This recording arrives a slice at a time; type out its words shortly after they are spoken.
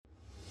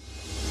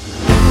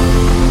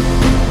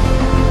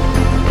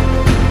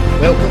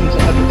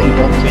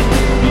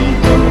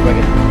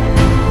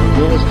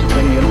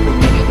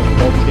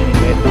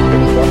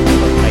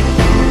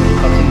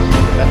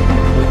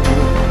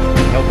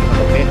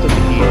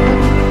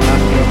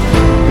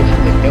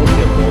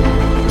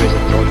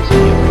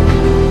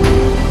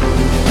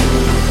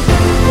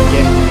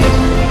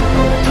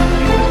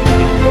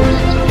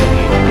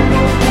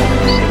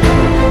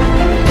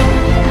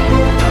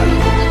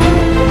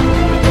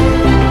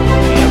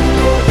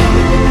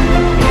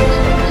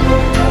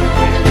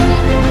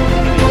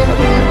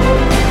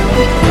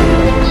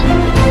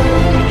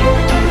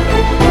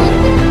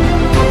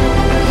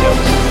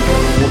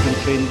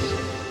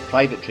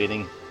private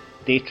training,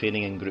 day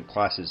training and group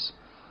classes.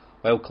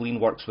 While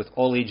Colleen works with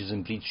all ages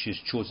and breeds, she has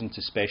chosen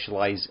to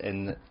specialise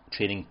in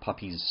training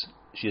puppies.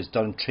 She has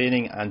done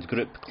training and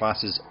group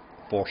classes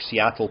for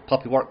Seattle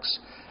Puppy Works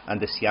and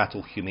the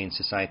Seattle Humane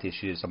Society.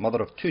 She is a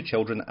mother of 2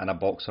 children and a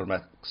boxer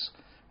mix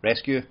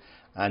rescue,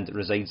 and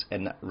resides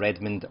in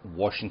Redmond,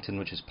 Washington,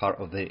 which is part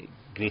of the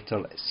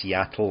Greater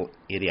Seattle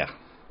area.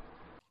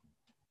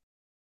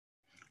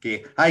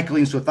 Okay, hi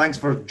Colleen, so thanks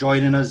for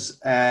joining us.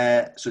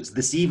 So it's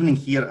this evening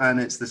here and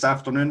it's this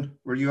afternoon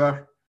where you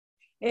are?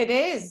 It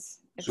is.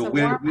 It's so a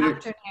warm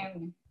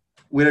afternoon.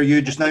 Where are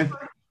you just now?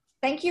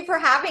 Thank you for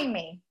having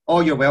me.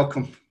 Oh, you're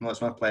welcome. No,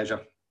 it's my pleasure.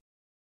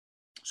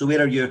 So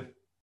where are you?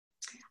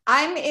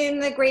 I'm in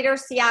the Greater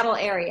Seattle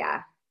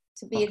area,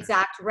 to be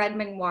exact,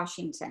 Redmond,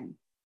 Washington.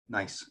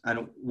 Nice.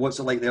 And what's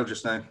it like there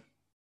just now?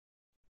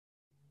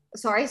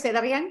 Sorry, say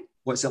that again?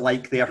 What's it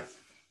like there?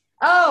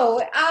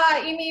 Oh,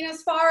 you mean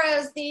as far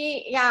as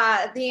the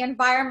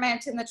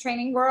environment in the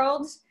training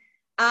world?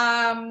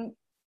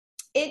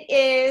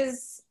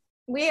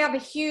 We have a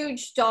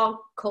huge dog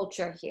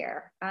culture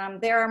here.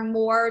 There are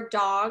more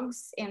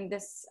dogs in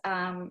this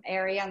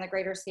area, in the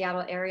Greater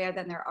Seattle area,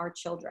 than there are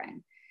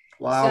children.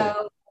 Wow.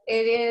 So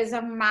it is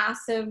a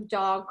massive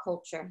dog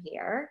culture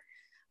here.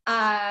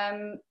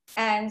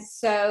 And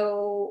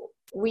so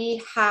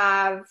we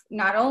have,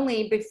 not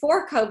only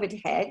before COVID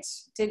hit,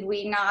 did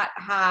we not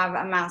have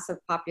a massive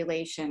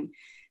population,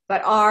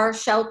 but our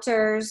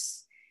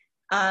shelters,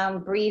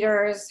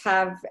 breeders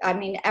have, I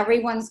mean,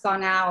 everyone's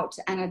gone out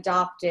and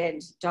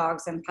adopted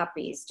dogs and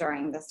puppies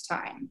during this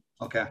time.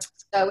 Okay.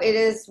 So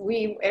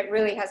it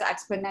really has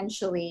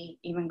exponentially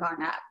even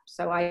gone up.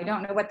 So I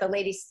don't know what the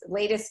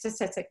latest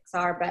statistics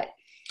are, but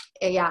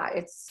yeah,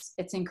 it's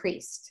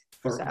increased.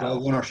 For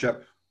dog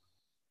ownership.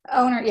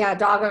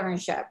 Dog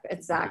ownership,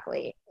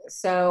 exactly.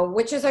 So,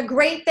 which is a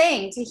great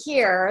thing to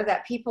hear,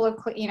 that people have,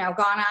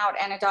 gone out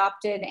and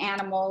adopted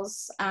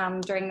animals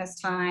during this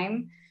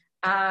time.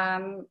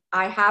 I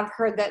have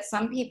heard that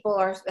some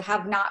people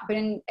have not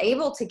been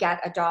able to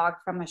get a dog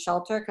from a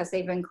shelter because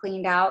they've been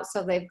cleaned out,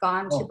 so they've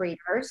gone to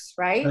breeders,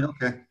 right?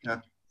 Okay, yeah.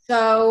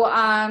 So,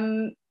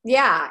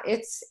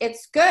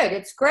 it's good.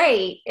 It's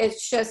great.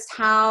 It's just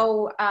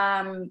how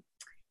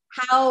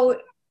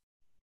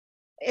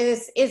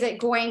is it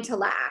going to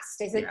last?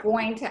 Is it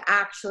going to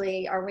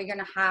actually, are we going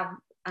to have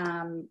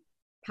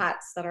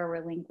pets that are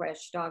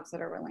relinquished, dogs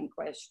that are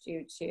relinquished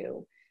due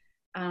to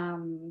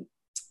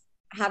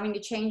having to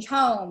change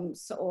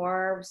homes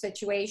or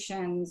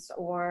situations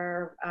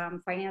or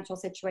financial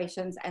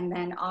situations, and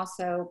then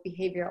also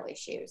behavioral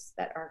issues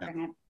that are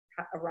going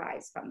to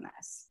arise from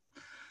this?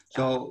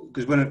 So,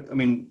 because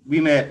we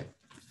met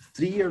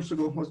 3 years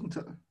ago, wasn't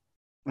it?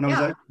 When I was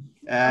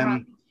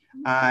out.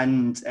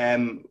 And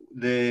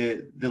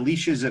the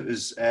leashes, it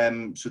was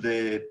so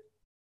the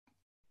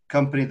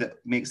company that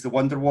makes the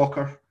Wonder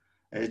Walker,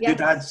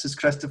 Doodads is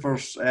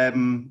Christopher's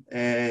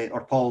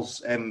or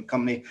Paul's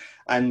company,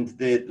 and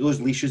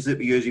those leashes that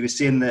we use, he was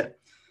saying that,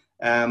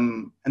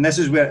 and this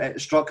is where it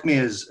struck me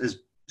as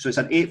so it's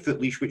an 8-foot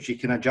leash which you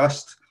can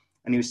adjust,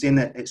 and he was saying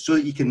that it's so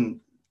that you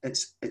can,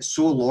 it's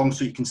so long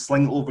so you can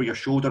sling it over your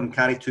shoulder and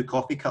carry 2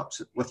 coffee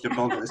cups with your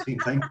dog at the same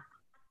time,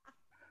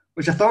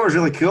 which I thought was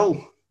really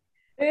cool.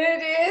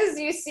 It is.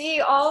 You see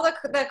all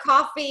the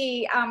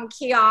coffee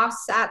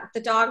kiosks at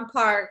the dog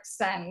parks,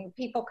 and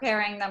people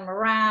carrying them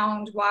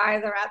around while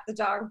they're at the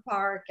dog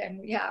park, and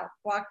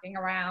walking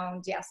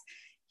around. Yes,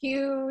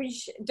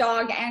 huge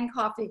dog and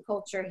coffee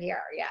culture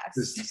here. Yes.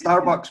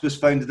 Starbucks was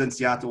founded in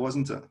Seattle,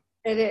 wasn't it?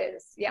 It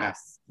is.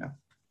 Yes.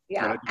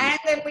 Yeah. And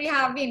then we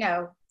have,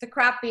 the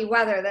crappy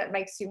weather that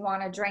makes you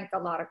want to drink a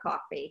lot of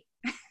coffee.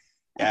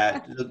 Yeah.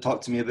 Don't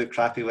talk to me about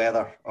crappy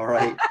weather. All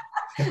right.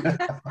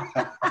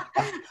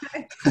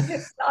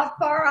 It's not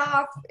far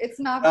off. It's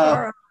not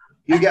far off.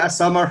 You get a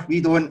summer,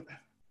 we don't.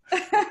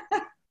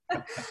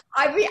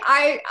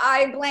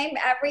 I blame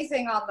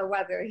everything on the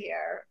weather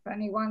here. If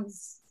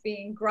anyone's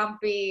being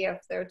grumpy,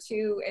 if they're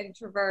too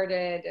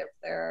introverted, if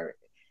they're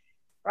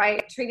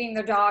treating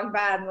their dog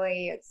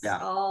badly, it's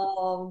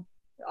all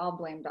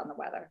blamed on the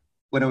weather.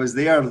 When I was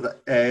there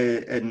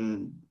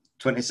in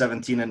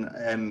 2017,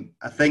 and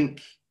I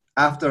think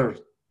after,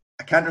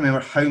 I can't remember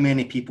how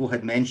many people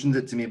had mentioned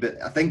it to me,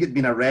 but I think it'd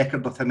been a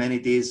record of how many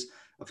days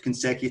of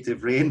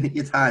consecutive rain that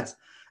you'd had.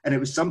 And it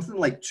was something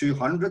like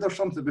 200 or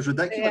something. It was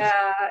ridiculous.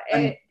 Yeah.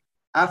 And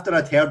after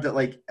I'd heard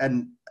it,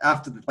 and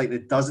after the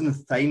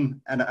 10th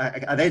time, and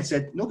I then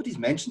said, nobody's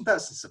mentioned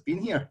that since I've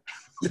been here.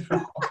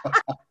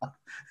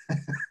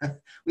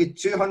 We had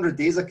 200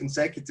 days of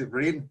consecutive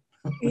rain.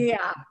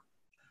 Yeah,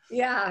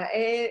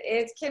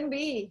 it can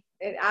be.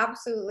 It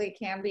absolutely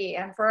can be.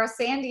 And for a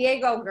San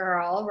Diego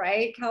girl,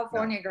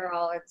 California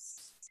girl, it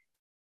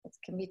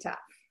can be tough.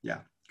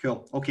 Yeah,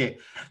 cool. Okay,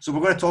 so we're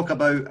going to talk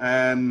about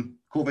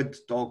COVID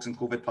dogs and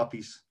COVID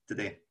puppies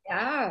today.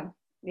 Yeah.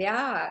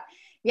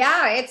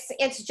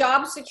 It's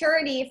job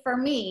security for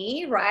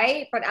me,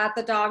 but at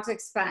the dog's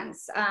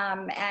expense.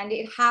 And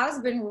it has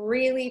been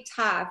really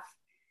tough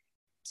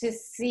to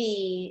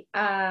see,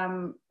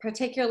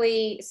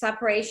 particularly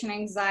separation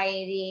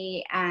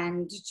anxiety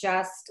and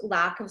just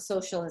lack of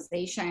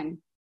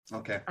socialization.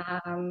 Okay.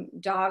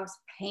 Dogs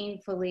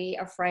painfully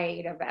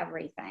afraid of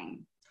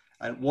everything.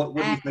 And what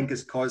do you think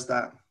has caused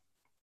that?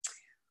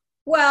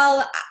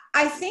 Well,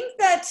 I think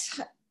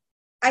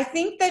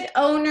that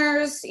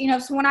owners, you know,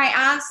 so when I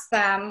ask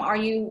them, are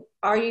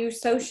you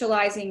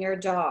socializing your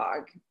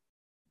dog?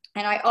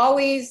 And I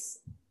always,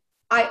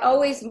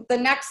 the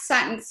next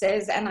sentence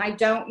is, and I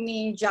don't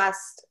mean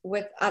just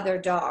with other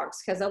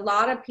dogs, because a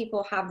lot of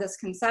people have this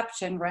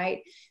conception,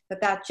 right,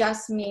 that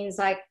just means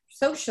like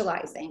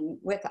socializing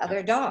with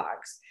other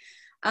dogs.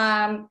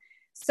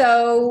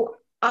 So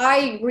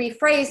I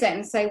rephrase it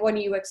and say, what are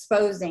you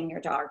exposing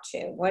your dog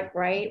to? What,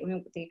 right?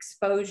 The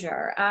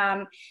exposure.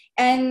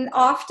 And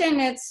often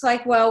it's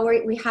like, well,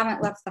 we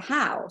haven't left the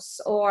house,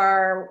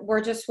 or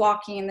we're just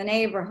walking in the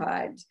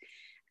neighborhood.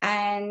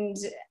 And,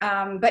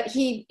 but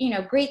he, you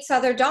know, greets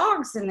other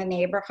dogs in the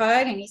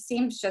neighborhood and he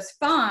seems just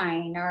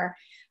fine. Or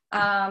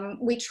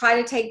we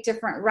try to take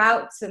different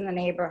routes in the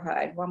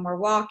neighborhood when we're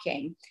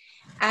walking.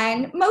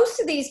 And most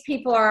of these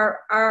people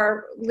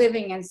are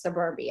living in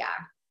suburbia.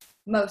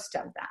 Most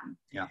of them.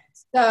 Yeah.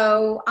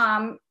 So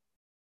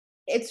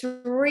it's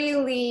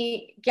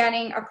really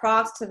getting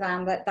across to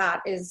them that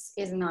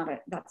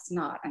that's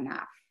not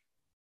enough.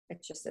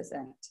 It just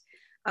isn't.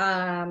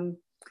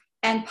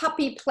 And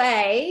puppy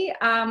play,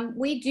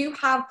 we do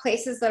have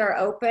places that are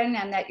open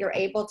and that you're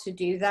able to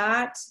do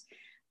that.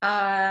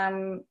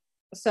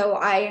 So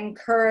I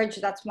encourage,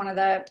 that's one of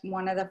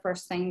the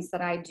first things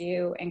that I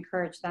do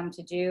encourage them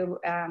to do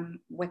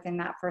within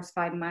that first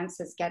 5 months,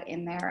 is get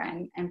in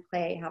there and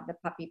play, have the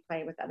puppy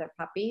play with other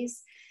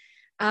puppies.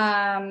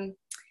 And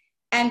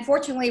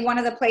fortunately, one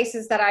of the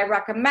places that I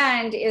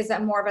recommend is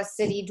more of a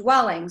city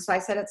dwelling. So I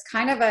said it's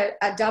kind of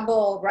a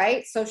double,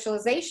 right,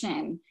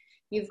 socialization.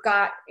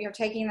 You're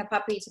taking the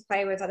puppy to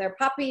play with other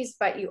puppies,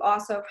 but you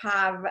also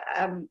have,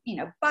 you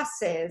know,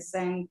 buses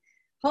and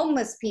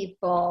homeless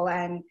people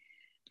and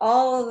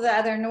all the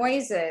other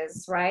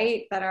noises,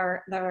 right, that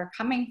are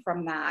coming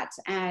from that.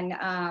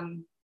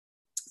 And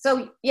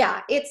so,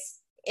 yeah,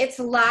 it's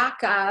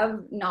lack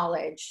of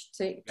knowledge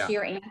to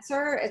your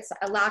answer. It's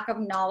a lack of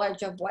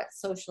knowledge of what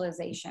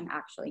socialization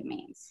actually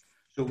means.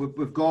 So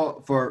we've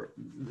got, for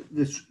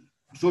this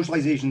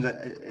socialization,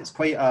 it's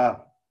quite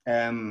a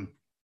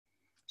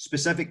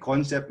specific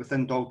concept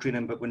within dog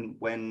training, but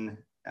when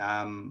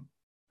and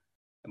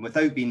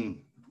without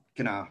being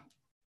kind of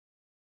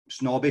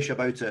snobbish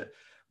about it,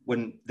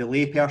 when the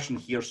layperson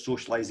hears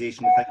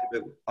socialization, they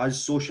think about us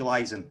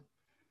socializing,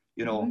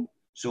 you know. Mm-hmm.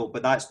 So,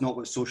 but that's not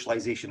what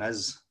socialization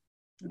is.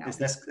 No. It's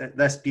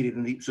this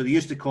period. So they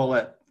used to call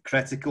it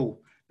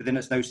critical, but then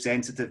it's now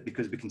sensitive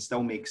because we can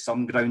still make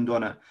some ground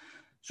on it.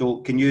 So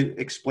can you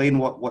explain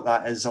what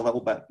that is a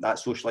little bit, that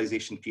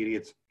socialization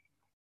period?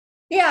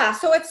 Yeah,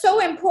 so it's so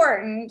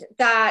important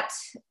that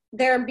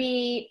there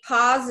be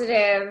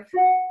positive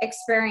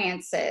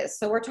experiences.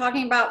 So we're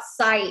talking about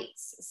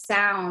sights,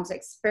 sounds,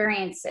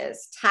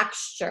 experiences,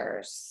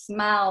 textures,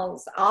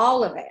 smells,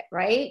 all of it,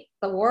 right?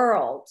 The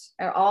world,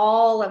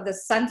 all of the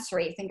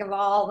sensory. Think of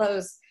all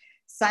those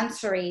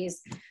sensories.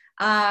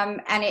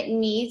 And it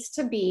needs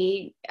to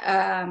be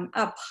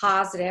a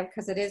positive,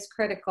 because it is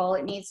critical.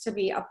 It needs to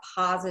be a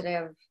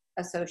positive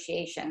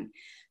association.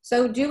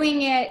 So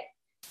doing it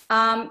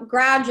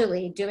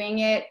gradually, doing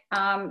it,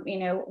 you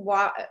know,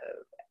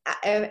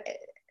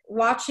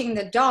 watching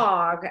the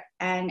dog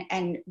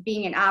and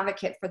being an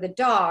advocate for the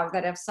dog,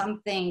 that if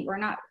something, we're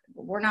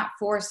not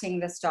forcing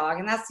this dog.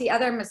 And that's the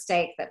other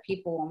mistake that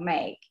people will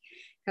make,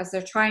 because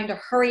they're trying to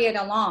hurry it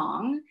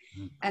along.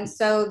 And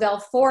so they'll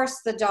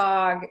force the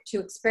dog to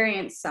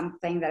experience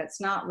something that it's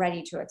not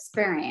ready to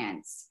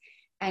experience.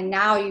 And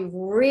now you've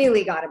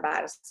really got a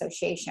bad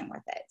association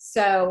with it.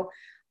 So,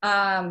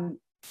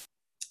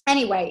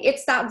 anyway,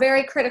 it's that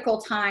very critical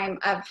time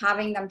of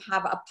having them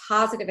have a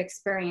positive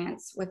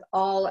experience with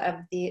all of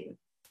the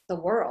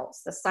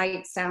worlds, the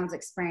sights, sounds,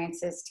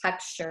 experiences,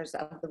 textures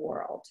of the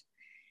world.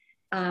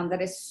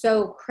 That is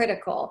so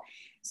critical.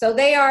 So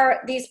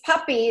these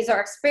puppies are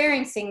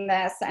experiencing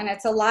this, and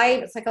it's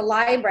like a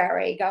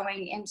library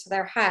going into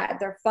their head.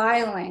 They're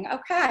filing,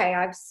 okay,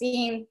 I've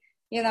seen,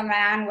 you know, the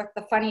man with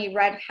the funny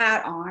red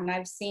hat on.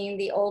 I've seen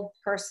the old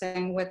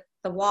person with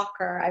the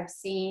walker.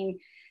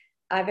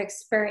 I've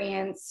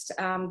experienced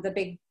the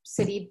big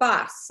city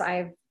bus.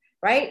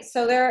 Right?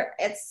 So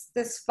it's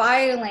this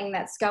filing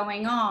that's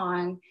going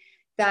on,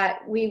 that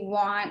we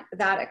want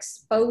that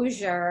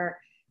exposure,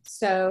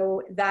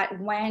 so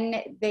that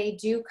when they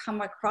do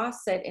come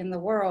across it in the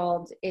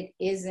world, it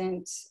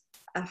isn't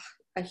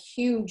a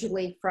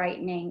hugely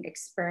frightening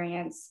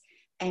experience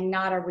and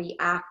not a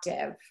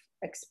reactive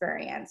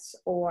experience,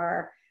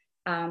 or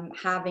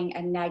having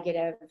a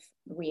negative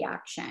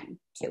reaction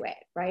to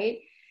it, right?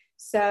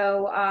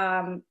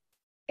 So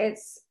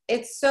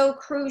it's so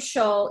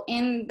crucial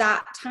in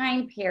that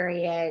time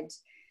period.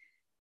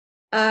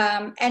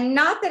 And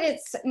not that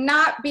it's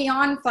not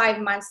beyond 5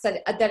 months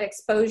that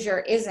exposure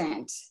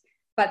isn't,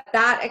 but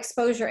that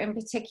exposure in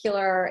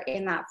particular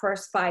in that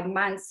first 5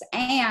 months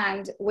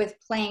and with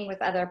playing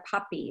with other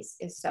puppies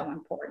is so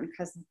important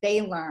because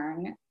they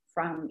learn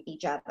from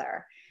each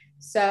other.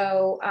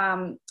 So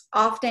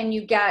often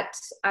you get,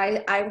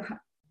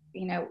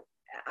 you know,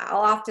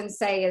 I'll often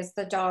say, is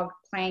the dog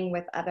playing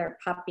with other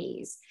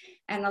puppies?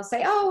 And they'll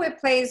say, oh, it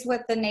plays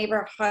with the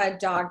neighborhood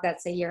dog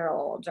that's a year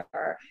old,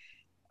 or,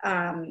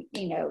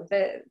 you know,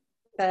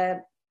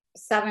 the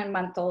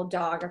 7-month-old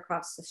dog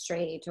across the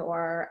street,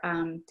 or,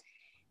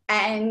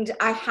 and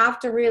I have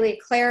to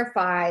really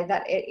clarify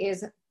that it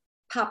is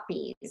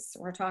puppies.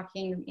 We're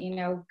talking, you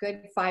know,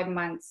 good 5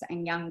 months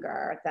and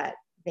younger that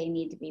they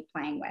need to be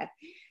playing with.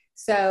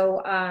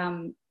 So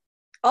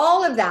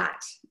all of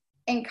that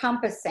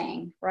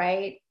encompassing,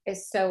 right,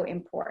 is so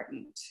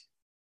important.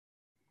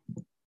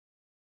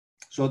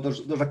 So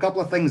there's a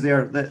couple of things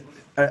there that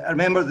I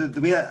remember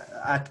the way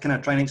I kind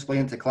of try and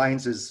explain to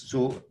clients is,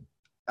 so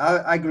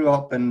I grew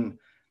up in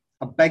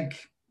a big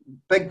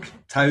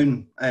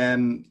town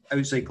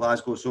outside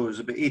Glasgow, so it was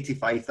about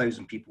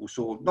 85,000 people,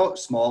 so not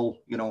small,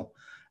 you know.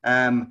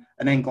 And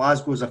then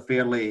Glasgow is a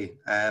fairly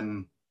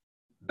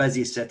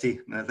busy city,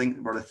 and I think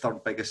we're the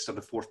 3rd biggest or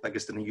the 4th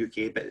biggest in the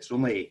UK, but it's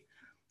only,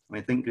 I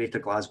mean, I think Greater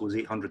Glasgow is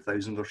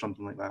 800,000 or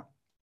something like that.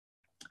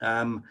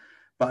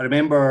 But I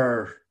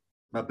remember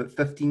about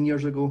 15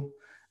 years ago,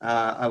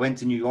 I went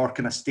to New York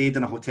and I stayed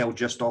in a hotel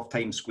just off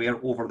Times Square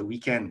over the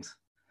weekend.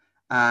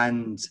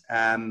 And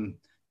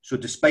so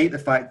despite the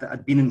fact that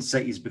I'd been in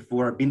cities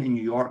before, I'd been to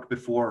New York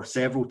before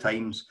several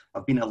times,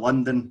 I've been to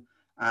London,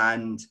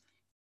 and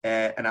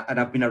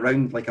I've been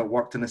around, like I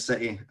worked in a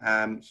city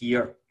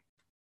here,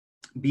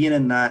 being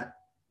in that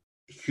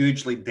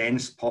hugely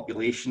dense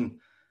population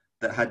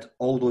that had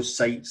all those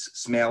sights,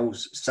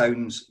 smells,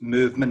 sounds,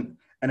 movement,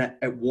 and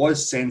it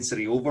was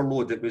sensory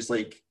overload. It was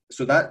like,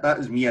 so that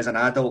is me as an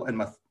adult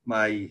in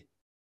my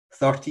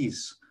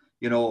 30s,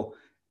 you know,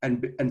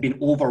 and being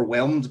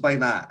overwhelmed by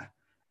that,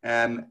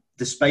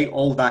 despite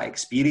all that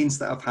experience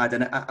that I've had.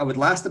 And I would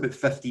last about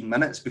 15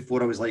 minutes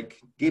before I was like,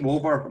 game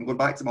over, I'm going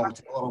back to my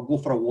hotel, or I'll go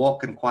for a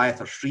walk in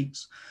quieter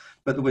streets.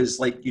 But there was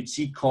like, you'd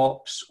see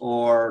cops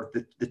or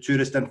the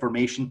tourist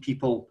information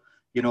people,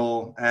 you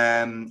know,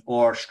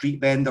 or street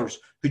vendors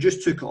who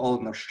just took it all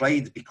in their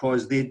stride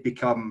because they'd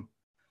become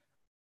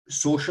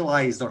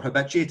socialized or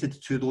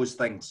habituated to those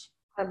things.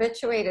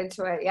 Habituated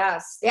to it,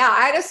 yes. Yeah,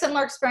 I had a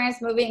similar experience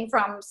moving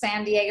from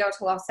San Diego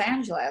to Los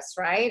Angeles,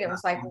 right? It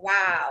was like,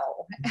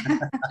 wow.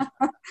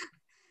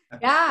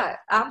 Yeah,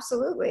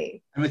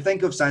 absolutely. And we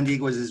think of San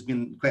Diego as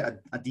being quite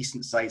a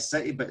decent sized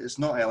city, but it's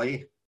not LA.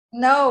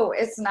 No,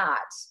 it's not.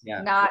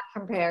 Yeah. Not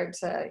compared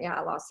to,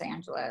 Los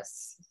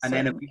Angeles. And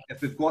then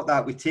if we've got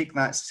that, we take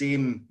that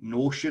same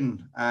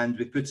notion and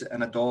we put it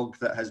in a dog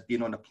that has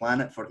been on the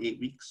planet for 8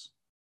 weeks.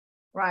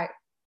 Right.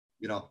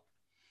 You know.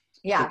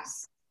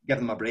 Yes. Give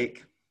them a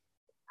break.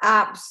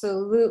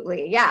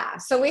 Absolutely. Yeah.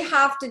 So we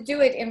have to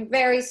do it in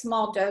very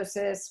small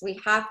doses. We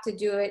have to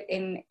do it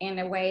in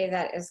a way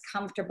that is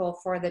comfortable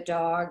for the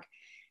dog.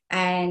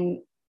 And,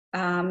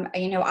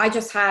 you know, I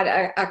just had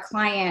a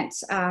client,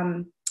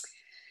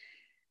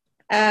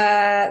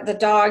 the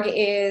dog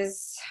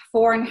is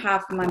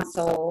 4.5 months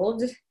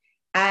old,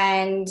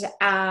 and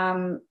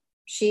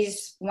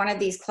she's one of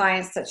these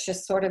clients that's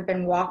just sort of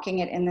been walking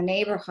it in the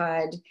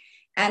neighborhood.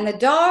 And the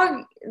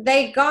dog,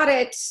 they got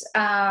it,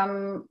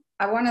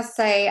 I want to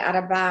say at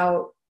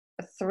about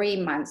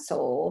 3 months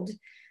old.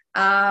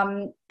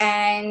 And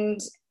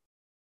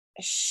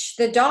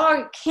the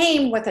dog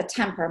came with a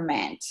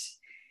temperament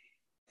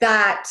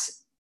that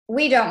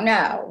we don't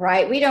know,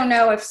 right? We don't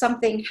know if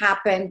something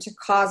happened to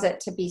cause it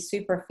to be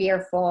super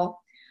fearful,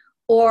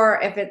 or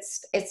if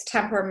its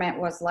temperament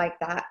was like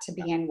that to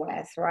begin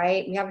with,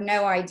 right? We have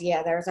no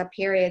idea. There's a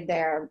period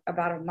there,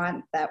 about a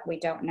month, that we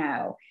don't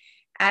know.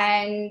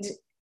 And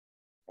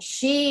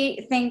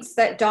she thinks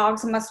that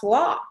dogs must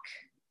walk.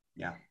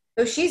 Yeah.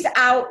 So she's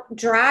out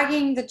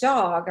dragging the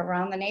dog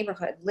around the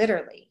neighborhood,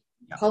 literally,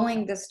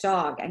 pulling this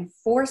dog and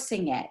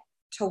forcing it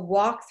to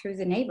walk through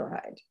the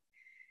neighborhood.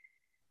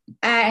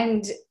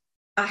 And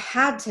I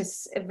had to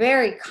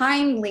very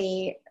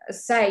kindly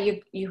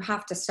say, you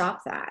have to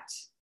stop that,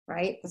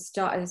 right? This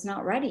dog is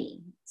not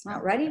ready. It's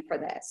not ready for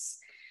this.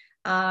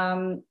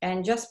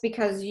 And just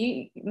because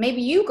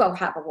maybe you go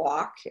have a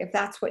walk, if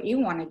that's what you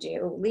want to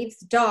do, leave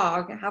the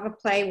dog, have a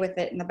play with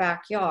it in the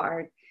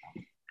backyard.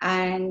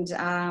 And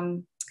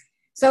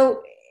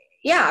so,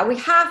 yeah, we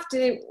have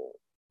to,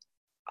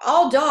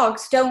 all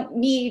dogs don't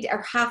need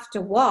or have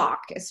to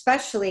walk,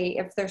 especially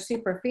if they're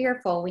super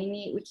fearful.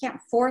 We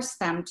can't force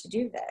them to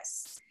do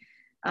this.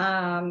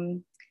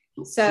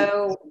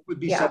 So what would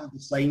be some of the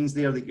signs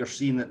there that you're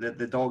seeing that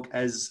the dog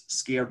is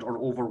scared or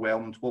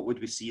overwhelmed? What would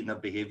we see in their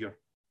behavior?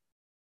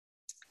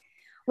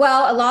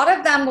 Well, a lot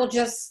of them will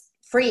just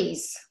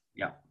freeze.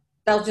 Yeah.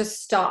 They'll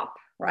just stop,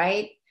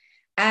 right?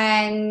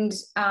 And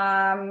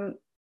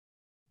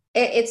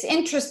it's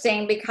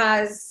interesting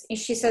because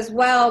she says,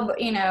 well,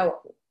 you know,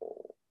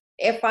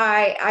 if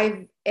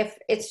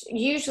it's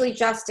usually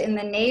just in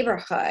the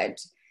neighborhood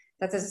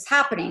that this is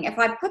happening. If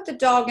I put the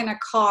dog in a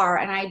car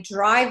and I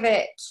drive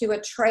it to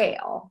a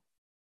trail,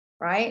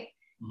 right?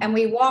 Mm-hmm. And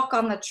we walk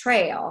on the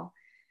trail,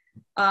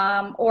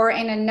 or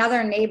in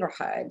another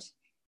neighborhood,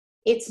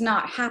 it's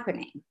not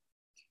happening.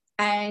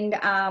 And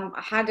I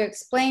had to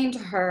explain to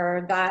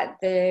her that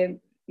the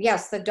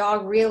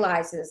dog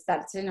realizes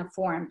that it's in a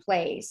foreign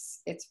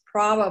place. It's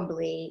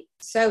probably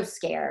so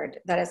scared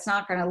that it's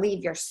not going to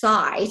leave your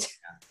side.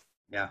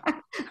 Yeah.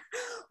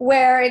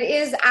 Where it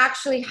is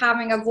actually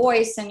having a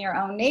voice in your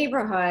own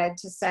neighborhood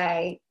to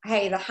say,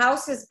 hey, the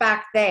house is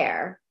back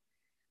there.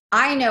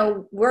 I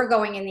know we're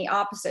going in the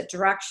opposite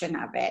direction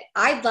of it.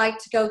 I'd like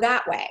to go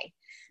that way.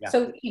 Yeah.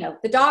 So,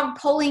 the dog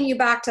pulling you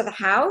back to the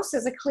house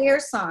is a clear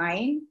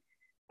sign.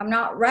 I'm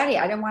not ready.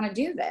 I don't want to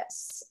do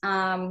this.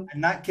 And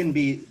that can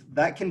be,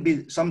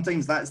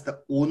 sometimes that's the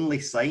only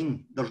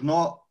sign. There's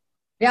not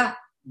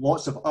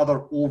lots of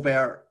other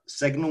overt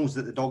signals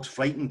that the dog's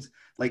frightened,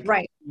 like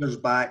ears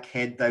back,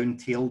 head down,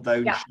 tail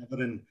down,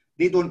 shivering.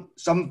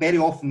 Very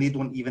often they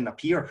don't even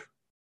appear.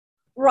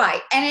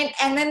 Right.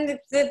 And then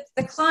the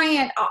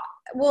client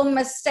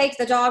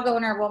the dog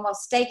owner will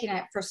mistake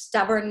it for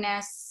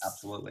stubbornness.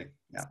 Absolutely.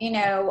 Yeah.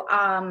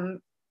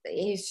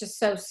 He's just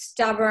so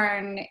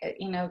stubborn,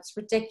 it's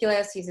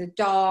ridiculous. He's a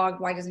dog.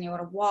 Why doesn't he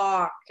want to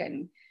walk?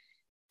 And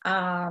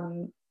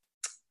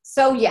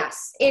so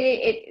yes,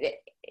 it's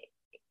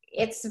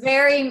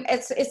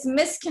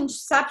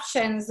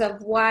misconceptions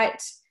of what,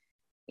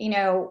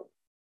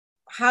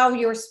 how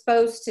you're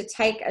supposed to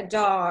take a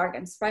dog,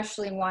 and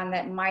especially one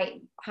that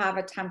might have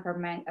a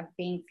temperament of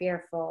being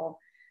fearful,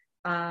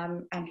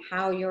 and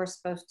how you're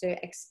supposed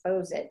to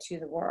expose it to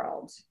the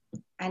world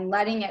and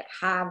letting it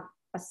have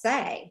a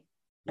say.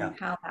 And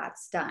how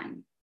that's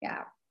done.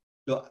 Yeah.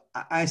 So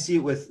I see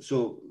it with,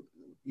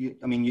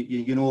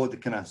 you know the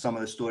kind of some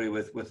of the story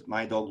with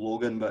my dog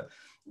Logan, but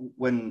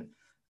when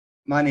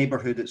my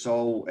neighborhood, it's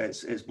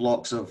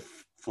blocks of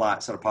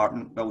flats or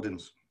apartment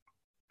buildings.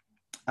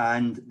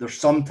 And there's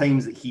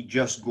sometimes that he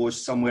just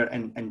goes somewhere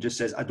and just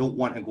says, I don't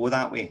want to go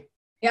that way.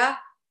 Yeah.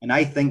 And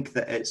I think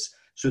that it's,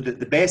 so that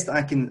the best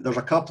I can, there's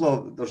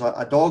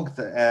a dog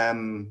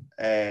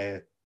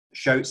that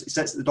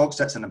shouts, the dog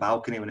sits on the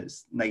balcony when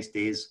it's nice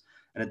days,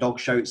 and the dog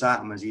shouts at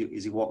him as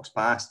he walks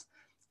past,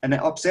 and it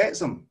upsets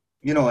him,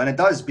 and it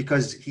does,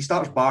 because he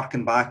starts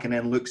barking back and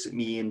then looks at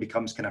me and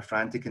becomes kind of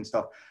frantic and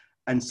stuff.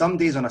 And some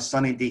days on a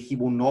sunny day, he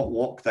will not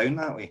walk down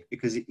that way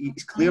because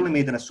he's clearly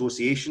made an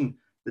association.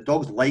 The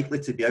dog's likely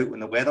to be out when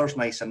the weather's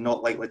nice and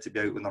not likely to be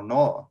out when they're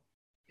not.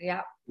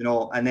 Yeah.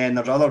 And then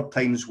there's other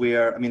times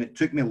where, it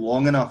took me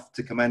long enough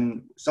to come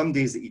in. Some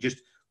days that he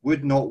just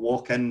would not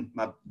walk in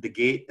the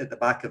gate at the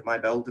back of my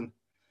building.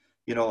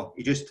 He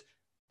just,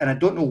 and I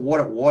don't know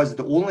what it was.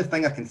 The only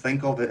thing I can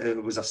think of,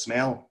 it was a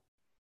smell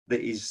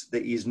that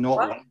he's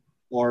not like,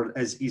 or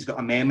he's got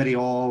a memory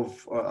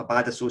of, or a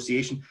bad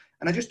association.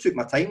 And I just took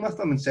my time with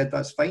him and said,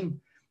 that's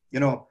fine.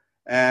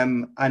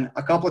 And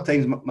a couple of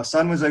times my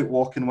son was out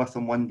walking with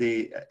him one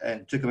day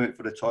and took him out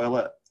for the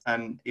toilet,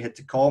 and he had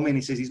to call me and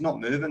he says, he's not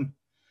moving.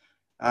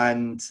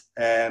 And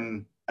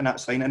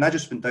that's fine. And I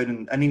just went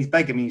down and he's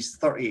big. He's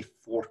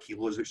 34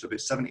 kilos, which is about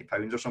 70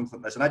 pounds or something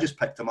like this. And I just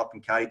picked him up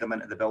and carried him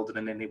into the building,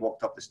 and then he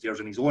walked up the stairs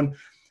on his own.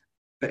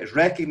 But it's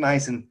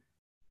recognising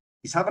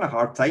he's having a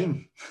hard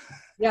time.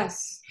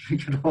 Yes.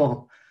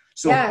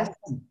 So yes.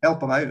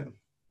 Help him out.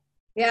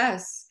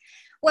 Yes.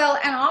 Well,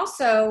 and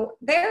also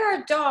there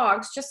are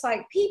dogs, just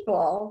like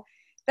people,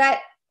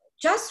 that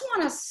just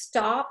want to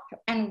stop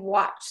and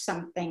watch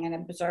something and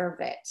observe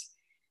it.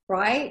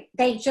 Right?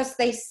 They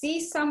see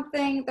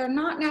something. They're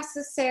not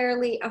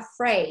necessarily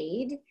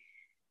afraid.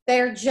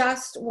 They're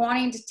just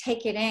wanting to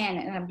take it in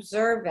and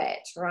observe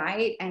it,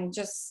 right? And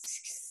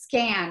just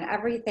scan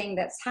everything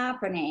that's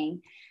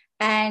happening,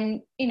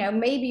 and,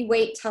 maybe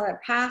wait till it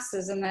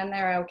passes and then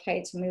they're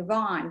okay to move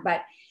on.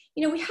 But,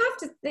 we have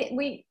to,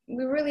 we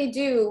really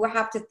do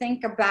have to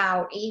think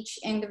about each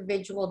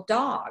individual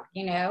dog,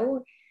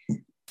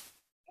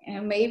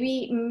 and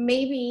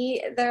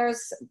maybe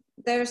there's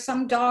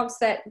some dogs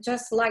that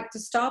just like to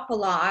stop a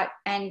lot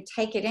and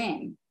take it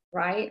in,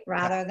 right?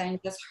 Rather than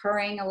just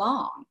hurrying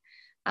along.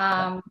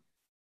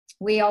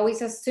 We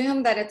always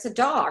assume that it's a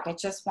dog. It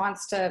just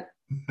wants to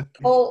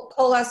pull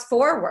us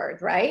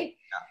forward, right?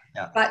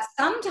 Yeah. But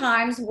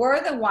sometimes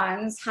we're the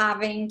ones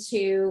having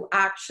to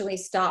actually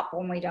stop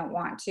when we don't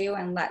want to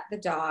and let the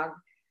dog,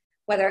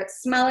 whether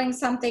it's smelling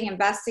something,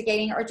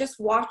 investigating, or just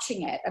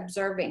watching it,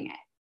 observing it.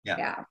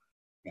 Yeah.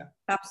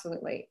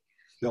 Absolutely.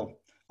 Cool.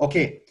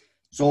 Okay.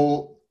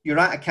 So you're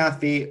at a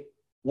cafe.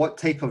 What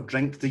type of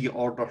drink do you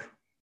order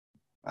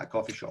at a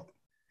coffee shop?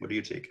 What do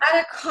you take?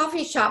 At a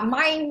coffee shop,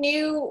 my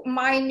new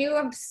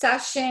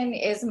obsession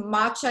is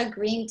matcha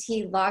green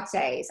tea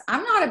lattes.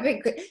 I'm not a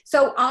big,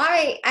 so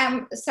I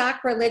am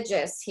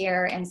sacrilegious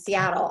here in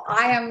Seattle.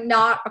 I am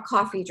not a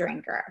coffee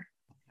drinker.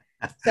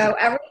 So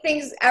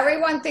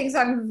everyone thinks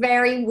I'm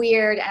very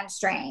weird and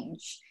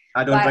strange.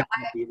 I don't drink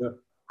coffee either.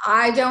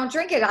 I don't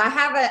drink it. I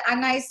have a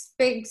nice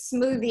big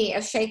smoothie,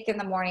 a shake in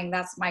the morning.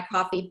 That's my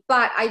coffee.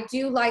 But I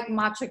do like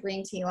matcha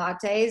green tea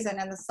lattes. And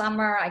in the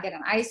summer, I get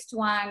an iced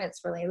one.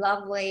 It's really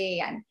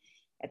lovely and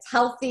it's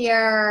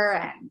healthier.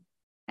 And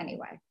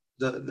anyway.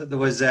 There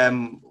was,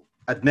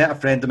 I'd met a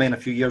friend of mine a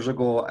few years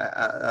ago at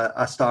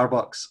a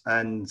Starbucks,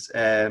 and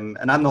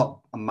I'm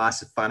not a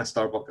massive fan of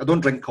Starbucks. I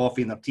don't drink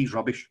coffee and their tea's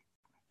rubbish.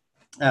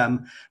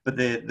 But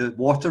the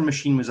water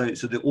machine was out,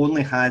 so they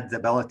only had the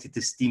ability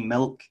to steam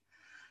milk.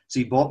 So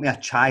he bought me a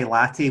chai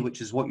latte,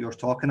 which is what you're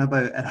talking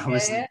about. And I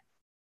was like,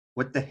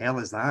 what the hell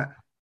is that?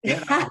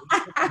 Yeah,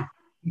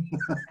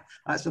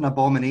 that's an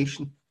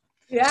abomination.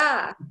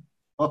 Yeah.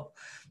 Oh,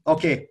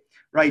 okay,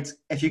 right.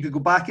 If you could go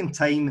back in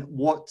time,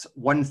 what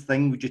one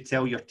thing would you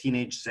tell your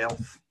teenage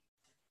self?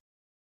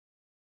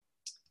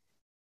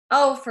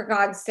 Oh, for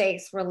God's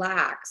sakes,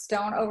 relax.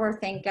 Don't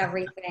overthink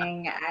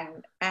everything.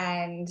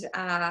 And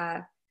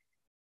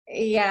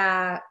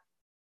yeah,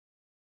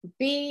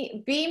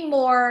 be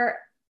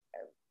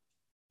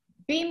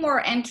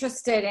more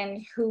interested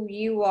in who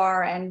you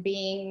are and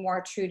being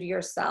more true to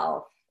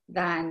yourself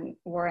than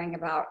worrying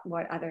about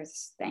what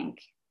others think.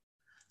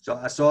 So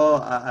I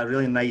saw a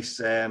really nice,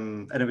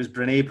 and it was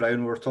Brene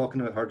Brown. We were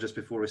talking about her just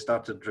before we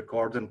started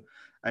recording,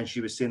 and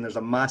she was saying there's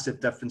a massive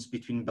difference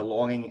between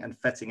belonging and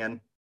fitting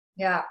in.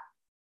 Yeah.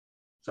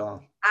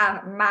 So.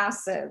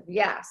 Massive.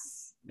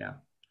 Yes. Yeah.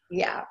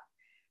 Yeah.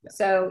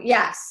 So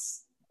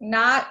yes,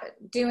 not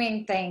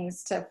doing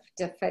things to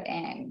fit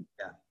in.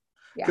 Yeah.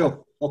 Yeah.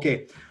 Cool.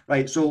 Okay.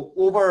 Right. So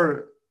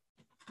over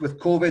with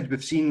COVID,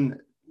 we've seen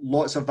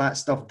lots of that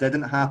stuff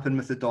didn't happen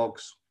with the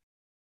dogs.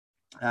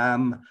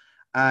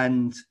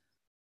 And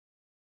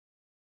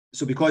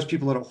so because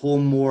people are at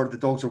home more, the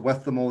dogs are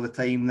with them all the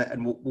time,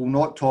 and we'll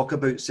not talk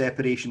about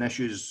separation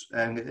issues.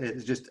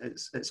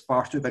 It's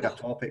far too big a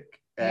topic.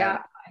 Yeah,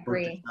 I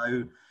agree.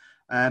 Now,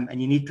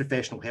 and you need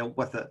professional help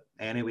with it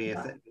anyway,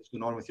 if it's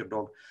going on with your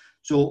dog.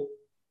 So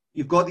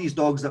you've got these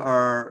dogs that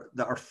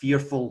are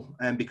fearful,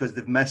 because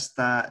they've missed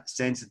that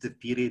sensitive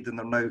period and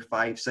they're now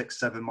 5, 6,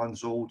 7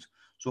 months old.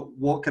 So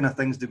what kind of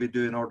things do we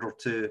do in order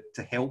to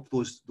help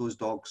those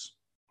dogs?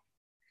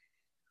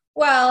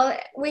 Well,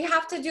 we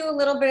have to do a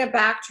little bit of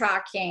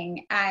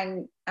backtracking,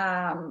 and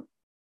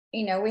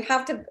we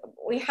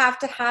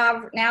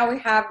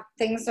have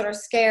things that are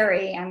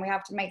scary, and we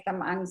have to make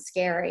them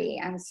unscary.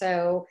 And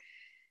so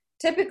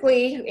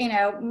typically,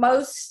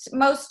 most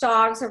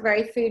dogs are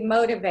very food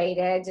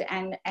motivated,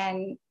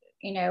 and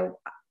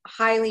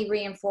highly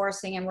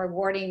reinforcing and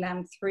rewarding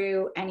them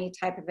through any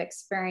type of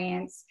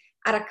experience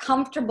at a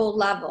comfortable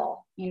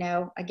level.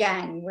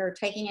 Again, we're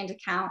taking into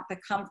account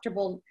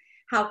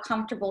how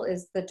comfortable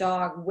is the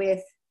dog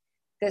with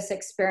this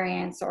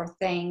experience or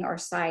thing or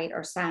sight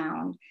or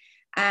sound.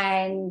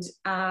 And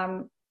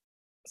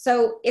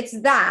so it's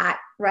that,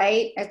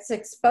 right? It's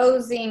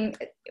exposing,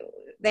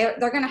 they're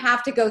going to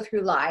have to go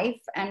through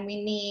life, and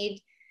we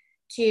need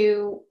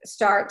to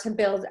start to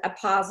build a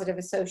positive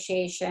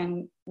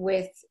association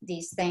with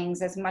these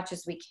things as much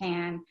as we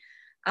can.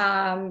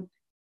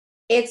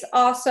 It's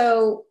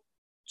also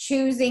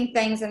choosing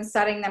things and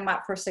setting them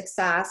up for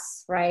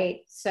success, right?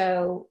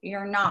 So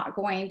you're not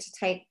going to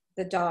take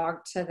the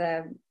dog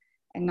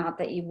and not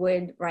that you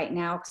would right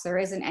now, because there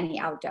isn't any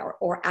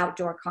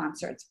outdoor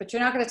concerts, but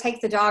you're not going to take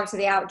the dog to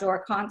the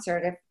outdoor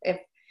concert. If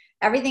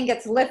everything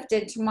gets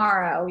lifted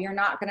tomorrow, you're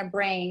not going to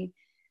bring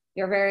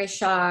your very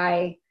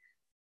shy,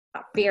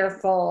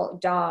 fearful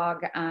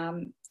dog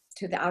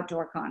to the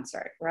outdoor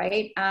concert,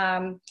 right?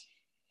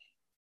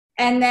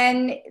 And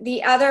then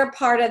the other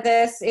part of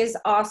this is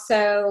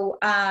also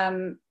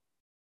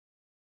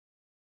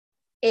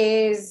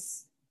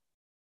is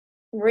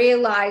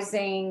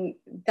realizing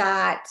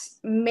that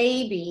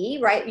maybe,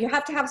 right, you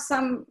have to have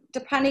some,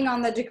 depending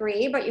on the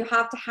degree, but you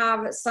have to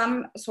have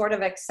some sort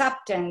of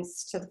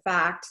acceptance to the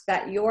fact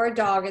that your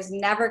dog is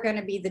never going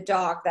to be the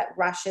dog that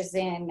rushes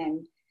in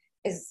and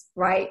is,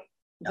 right,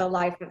 the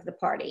life of the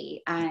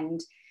party. And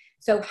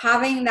so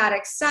having that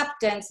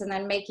acceptance and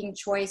then making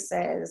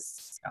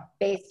choices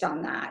based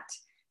on that.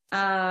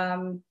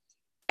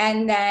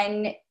 And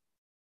then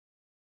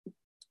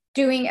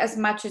doing as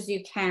much as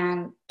you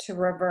can to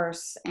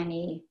reverse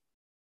any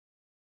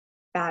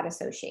bad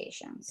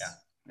associations.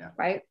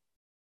 Right?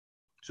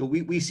 So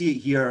we see it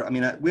here. I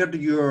mean, where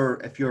do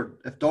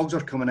if dogs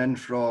are coming in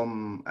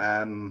from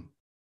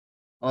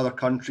other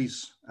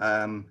countries,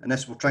 and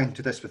we're trying to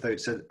do this without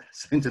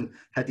sounding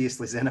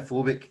hideously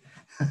xenophobic.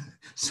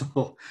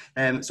 So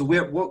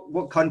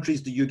what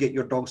countries do you get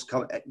your dogs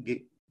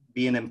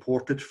being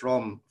imported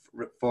from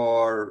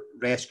for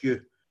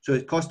rescue?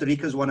 So Costa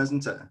Rica's one,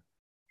 isn't it?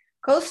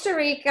 Costa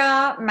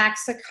Rica,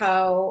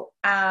 Mexico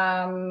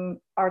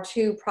are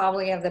two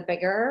probably of the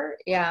bigger,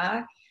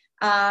 yeah.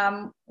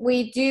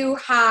 We do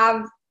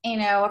have,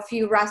 a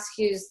few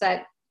rescues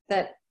that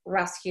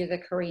rescue the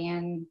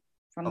Korean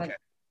from the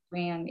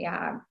Korean,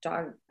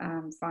 dog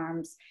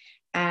farms,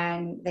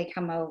 and they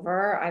come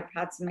over. I've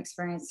had some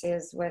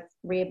experiences with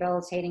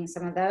rehabilitating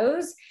some of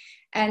those.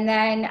 And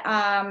then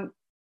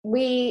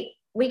we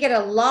we get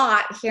a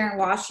lot here in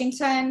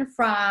Washington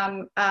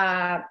from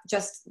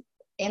just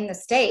in the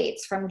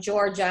States, from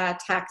Georgia,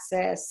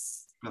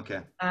 Texas.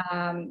 Okay.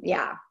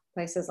 Yeah,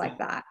 places like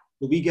that.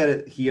 Well, we get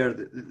it here.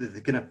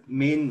 The kind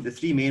of the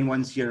three main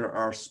ones here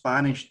are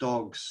Spanish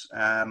dogs,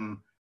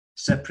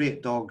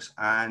 Cypriot dogs,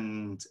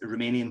 and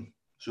Romanian.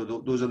 So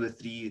those are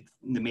the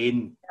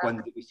main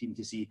ones that we seem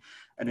to see,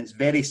 and it's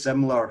very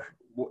similar.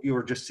 What you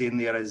were just saying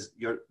there is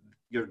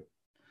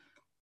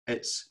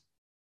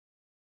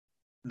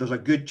there's a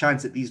good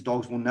chance that these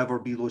dogs will never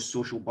be those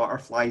social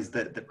butterflies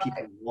that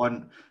people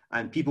want,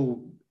 and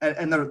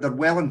they're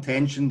well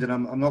intentioned, and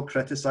I'm not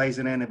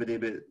criticizing anybody,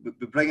 but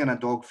we bring in a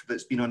dog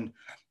that's been on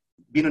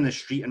the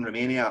street in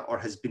Romania, or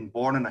has been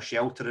born in a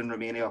shelter in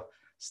Romania,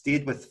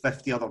 stayed with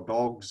 50 other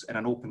dogs in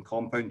an open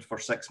compound for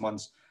 6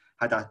 months,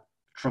 had a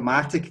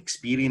traumatic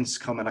experience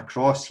coming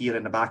across here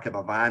in the back of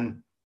a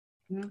van,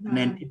 and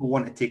then people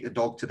want to take the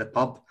dog to the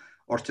pub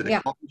or to the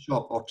coffee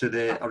shop or to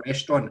a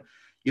restaurant,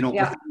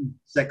 within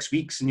 6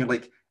 weeks, and you're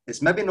like,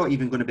 it's maybe not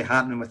even going to be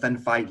happening within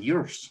 5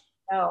 years.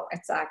 No,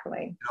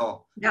 exactly.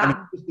 And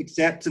it's just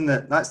accepting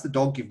that that's the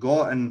dog you've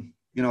got, and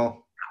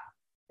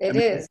it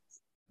is.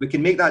 We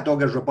can make that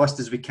dog as robust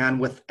as we can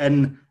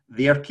within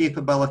their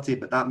capability,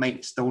 but that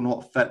might still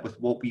not fit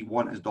with what we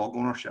want as dog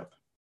ownership.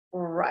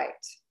 Right.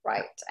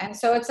 And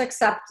so it's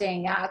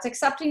accepting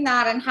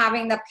that and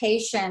having the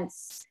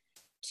patience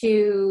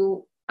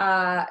to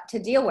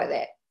deal with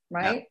it,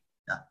 right?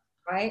 Yeah.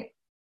 Right?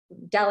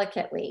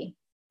 Delicately.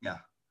 Yeah.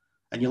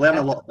 And you learn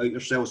a lot about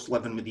yourselves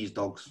living with these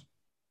dogs.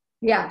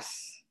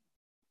 Yes,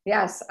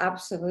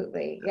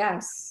 absolutely.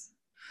 Yes.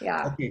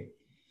 Yeah. Okay.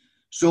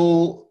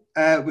 So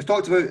we've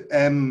talked about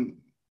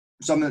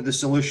some of the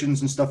solutions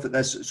and stuff like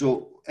this.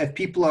 So if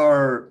people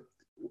are,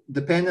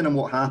 depending on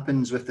what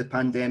happens with the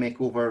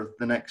pandemic over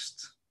the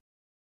next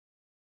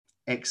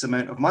X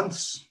amount of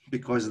months,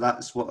 because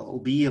that's what it'll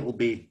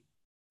be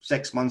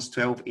 6 months,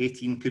 12,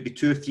 18, could be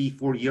 2, 3,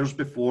 4 years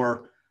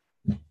before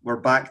we're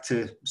back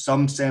to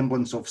some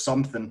semblance of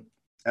something.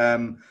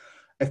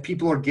 If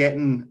people are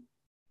getting,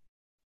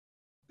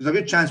 there's a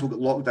good chance we'll get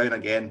locked down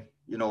again,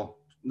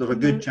 there's a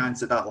good chance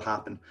that will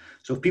happen.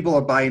 So if people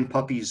are buying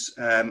puppies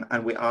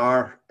and we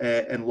are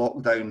in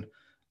lockdown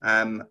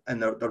and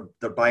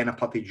they're buying a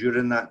puppy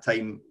during that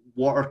time,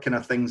 what are kind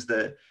of things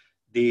that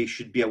they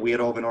should be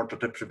aware of in order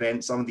to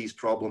prevent some of these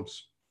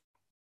problems?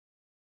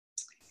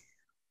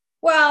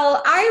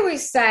 Well, I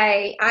always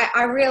say,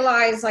 I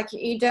realize like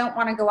you don't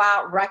want to go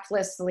out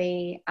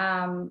recklessly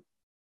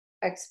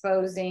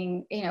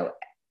exposing,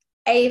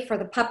 for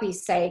the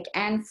puppy's sake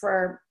and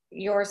for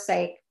your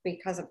sake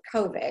because of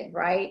COVID,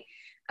 right?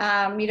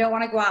 You don't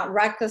want to go out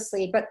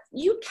recklessly, but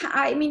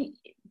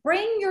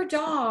bring your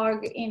dog,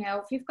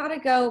 if you've got to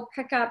go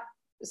pick up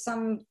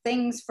some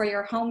things for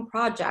your home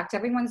project.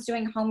 Everyone's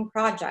doing home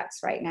projects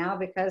right now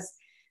because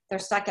they're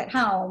stuck at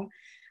home.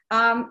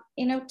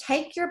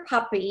 Take your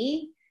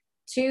puppy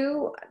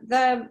to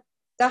the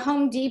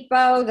Home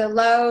Depot, the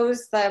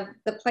Lowe's, the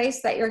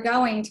place that you're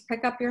going to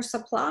pick up your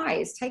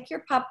supplies. Take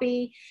your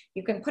puppy.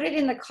 You can put it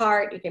in the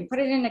cart. You can put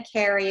it in a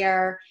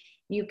carrier.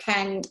 You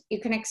can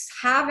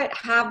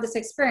have this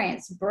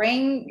experience.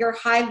 Bring your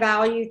high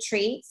value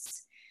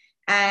treats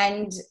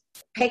and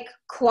pick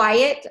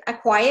a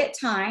quiet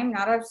time,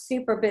 not a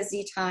super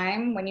busy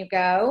time when you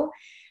go,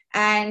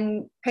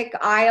 and pick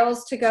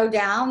aisles to go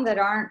down that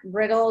aren't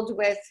riddled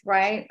with,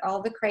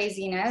 all the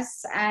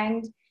craziness,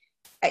 and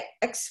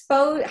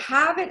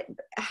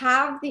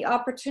have the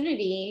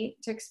opportunity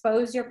to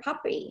expose your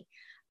puppy.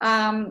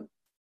 I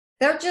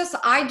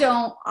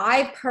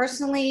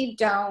personally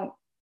don't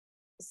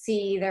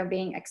see there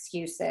being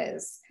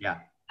excuses. Yeah.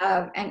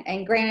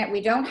 And granted,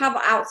 we don't have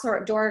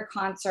outdoor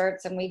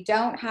concerts and we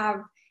don't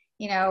have,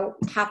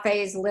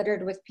 cafes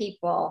littered with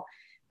people,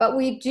 but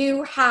we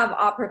do have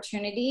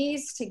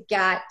opportunities to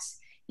get,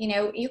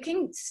 you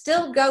can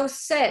still go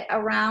sit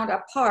around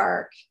a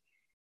park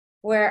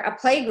a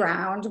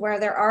playground where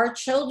there are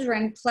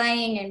children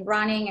playing and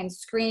running and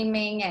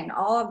screaming and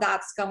all of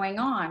that's going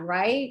on,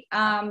 right?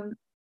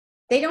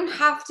 They don't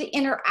have to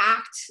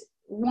interact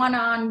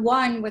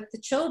one-on-one with the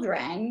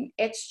children.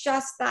 It's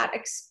just that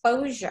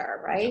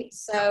exposure, right?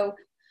 So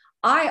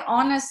I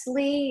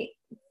honestly,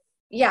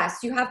 yes,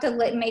 you have to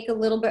make a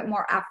little bit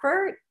more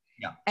effort,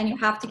 and you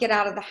have to get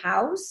out of the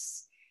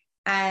house,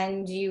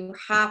 and you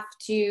have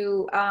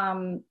to,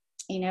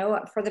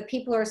 for the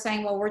people who are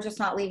saying, well, we're just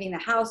not leaving the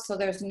house, so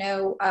there's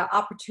no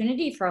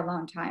opportunity for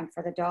alone time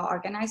for the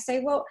dog. And I say,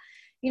 well,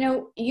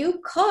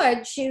 you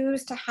could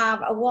choose to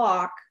have a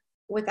walk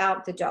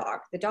without the dog.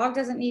 The dog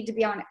doesn't need to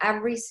be on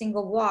every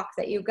single walk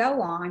that you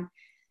go on.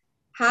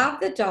 Have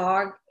the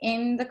dog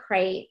in the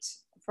crate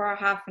for a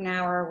half an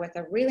hour with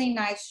a really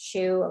nice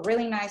chew, a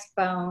really nice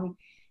bone,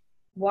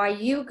 while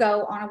you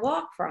go on a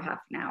walk for a half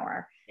an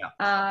hour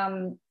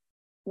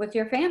with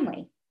your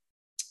family.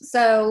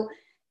 So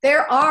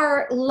there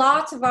are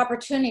lots of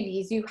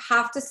opportunities. You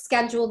have to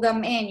schedule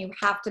them in. You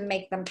have to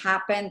make them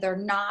happen. We're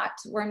not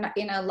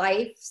in a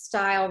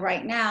lifestyle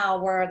right now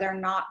where they're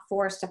not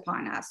forced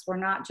upon us. We're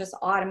not just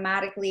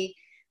automatically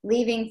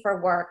leaving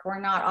for work. We're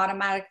not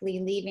automatically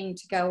leaving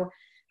to go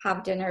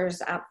have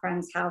dinners at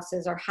friends'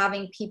 houses or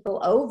having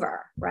people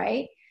over,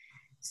 right?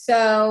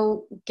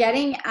 So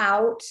getting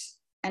out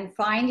and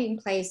finding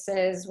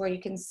places where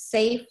you can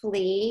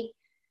safely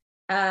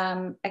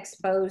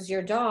expose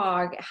your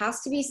dog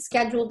has to be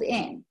scheduled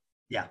in.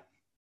 Yeah.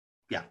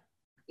 Yeah.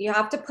 You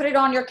have to put it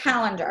on your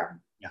calendar,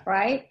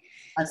 right?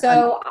 And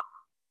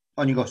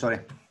on you go, sorry.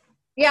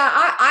 Yeah,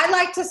 I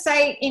like to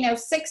say,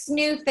 6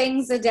 new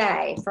things a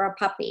day for a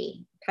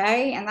puppy,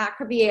 okay? And that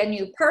could be a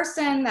new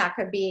person, that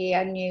could be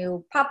a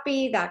new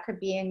puppy, that could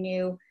be a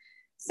new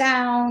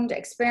sound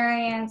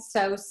experience.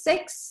 So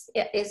 6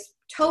 is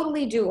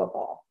totally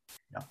doable.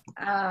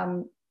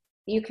 Yeah.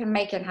 You can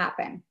make it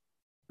happen.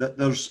 I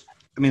was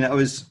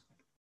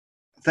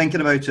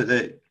thinking about it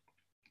that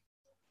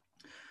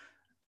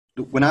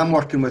when I'm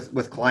working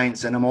with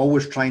clients, and I'm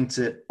always trying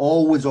to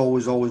always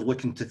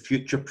looking to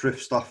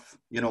future-proof stuff,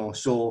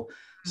 so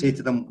say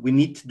to them, we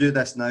need to do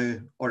this now,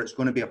 or it's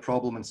going to be a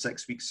problem in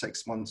 6 weeks,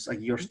 6 months, a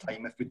year's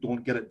time if we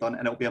don't get it done.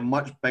 And it'll be a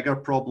much bigger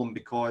problem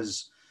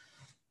because,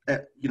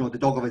 the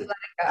dog will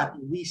at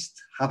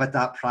least have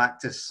that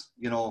practice,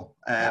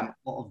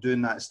 of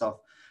doing that stuff.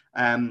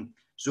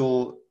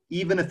 So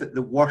even if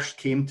the worst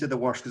came to the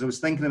worst, because I was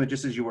thinking of it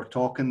just as you were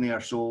talking there.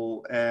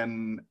 So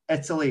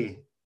Italy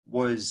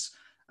was,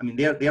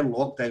 their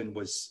lockdown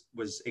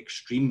was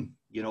extreme.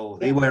 They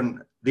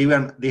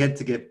had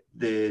to get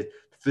the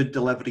food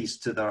deliveries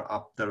to their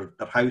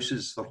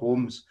houses, their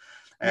homes.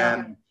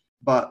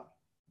 But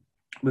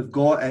we've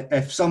got,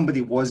 if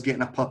somebody was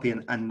getting a puppy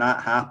and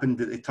that happened,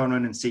 that they turn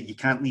around and say you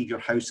can't leave your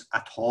house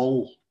at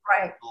all.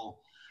 Right. So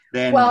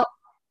then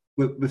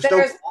we've still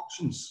got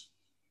options.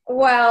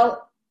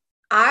 Well,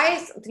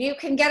 you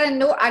can get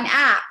an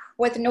app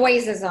with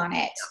noises on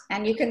it,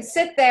 and you can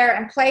sit there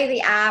and play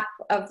the app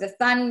of the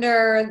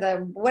thunder,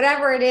 the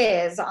whatever it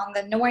is on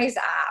the noise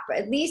app.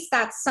 At least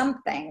that's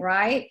something,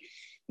 right?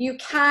 You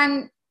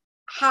can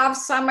have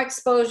some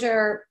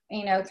exposure,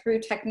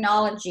 through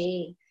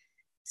technology,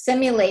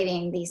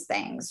 simulating these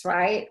things,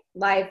 right?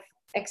 Life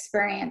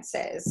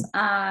experiences.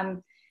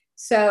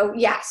 So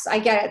yes, I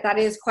get it. That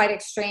is quite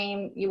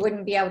extreme. You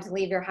wouldn't be able to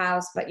leave your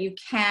house, but you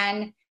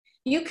can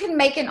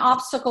make an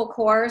obstacle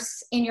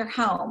course in your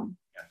home,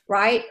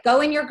 right?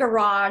 Go in your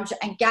garage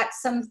and get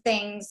some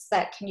things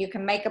you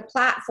can make a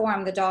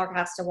platform the dog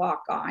has to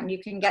walk on. You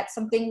can get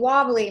something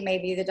wobbly,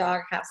 maybe the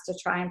dog has to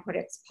try and put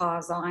its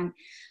paws on.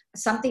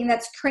 Something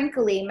that's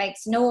crinkly,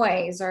 makes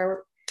noise,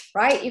 or,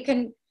 right? You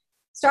can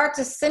start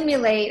to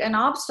simulate an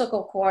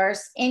obstacle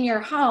course in your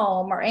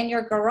home or in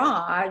your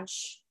garage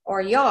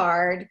or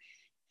yard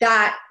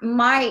that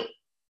might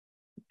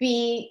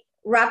be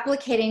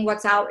replicating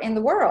what's out in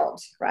the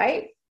world,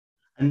 right?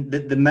 And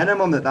the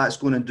minimum that's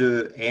going to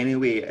do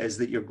anyway is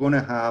that you're going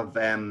to have.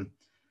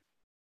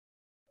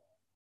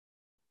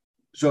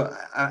 So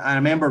I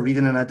remember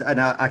reading, and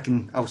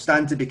I'll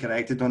stand to be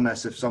corrected on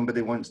this if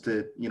somebody wants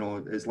to,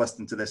 is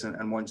listening to this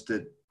and wants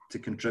to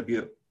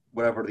contribute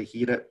wherever they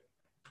hear it.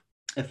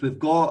 If we've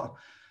got,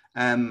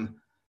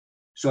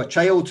 so a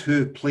child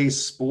who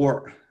plays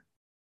sport,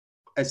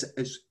 it's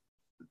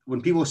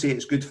when people say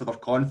it's good for their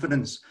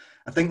confidence,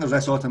 I think there's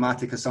this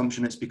automatic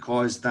assumption it's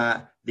because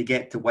that they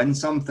get to win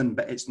something,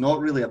 but it's not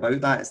really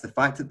about that. It's the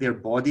fact that their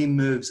body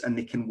moves and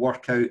they can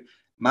work out.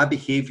 My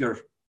behavior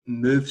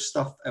moves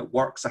stuff. It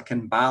works. I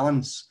can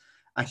balance.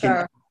 I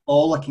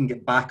can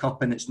get back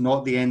up, and it's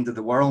not the end of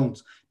the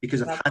world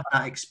because I've had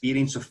that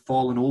experience of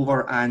falling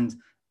over and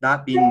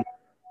that being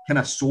kind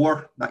of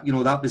sore.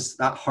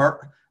 That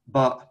hurt,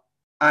 but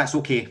it's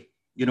okay.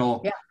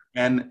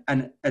 And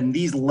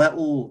these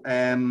little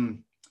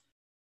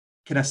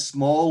kind of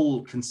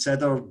small,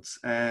 considered,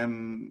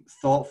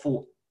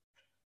 thoughtful,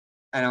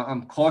 and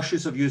I'm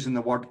cautious of using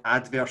the word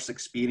adverse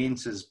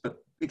experiences, but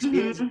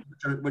experiences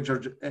which are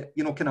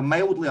kind of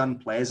mildly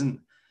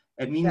unpleasant.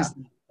 It means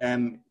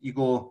you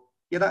go,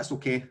 yeah, that's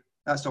okay,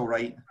 that's all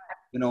right.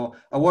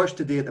 I watched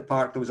today at the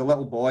park, there was a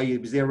little boy, he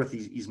was there with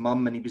his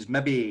mum, and he was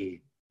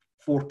maybe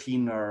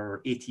 14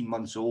 or 18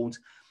 months old,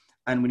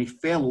 and when he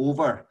fell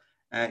over,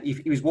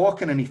 he was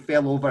walking and he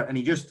fell over and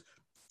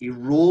he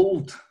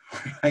rolled,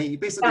 right? He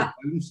basically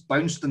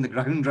bounced on the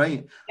ground,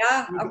 right?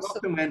 Yeah, and he got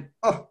up and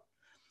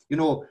absolutely.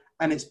 went,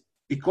 and it's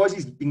because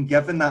he's been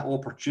given that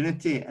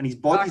opportunity and his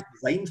body's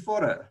designed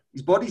for it.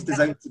 His body's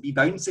designed to be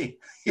bouncy,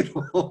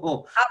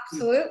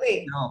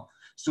 Absolutely.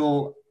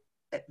 So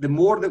the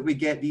more that we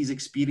get these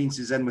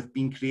experiences in with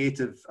being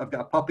creative, I've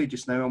got a puppy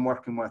just now I'm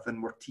working with,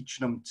 and we're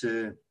teaching him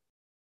to,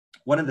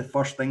 one of the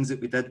first things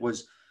that we did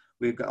was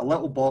we've got a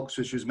little box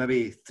which was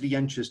maybe 3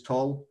 inches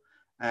tall,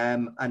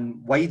 and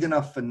wide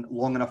enough and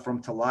long enough for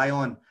him to lie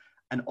on.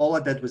 And all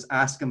I did was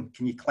ask him,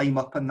 can you climb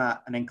up on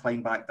that and then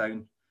climb back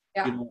down?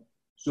 Yeah.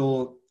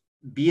 So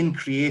being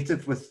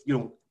creative with,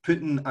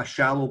 putting a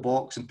shallow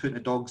box and putting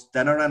a dog's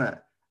dinner in it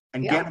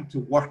and getting him to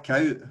work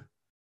out.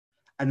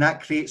 And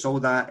that creates all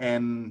that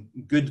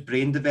good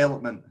brain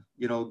development,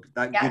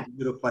 that good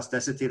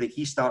neuroplasticity that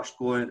he starts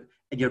going,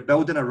 and you're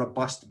building a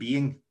robust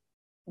being.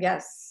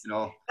 Yes. You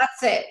know.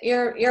 That's it.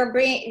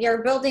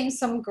 You're building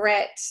some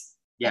grit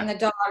Yeah. in the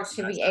dogs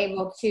to be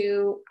able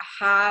to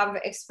have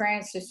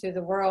experiences through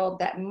the world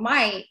that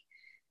might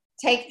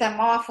take them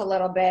off a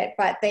little bit,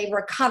 but they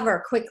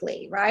recover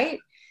quickly, right?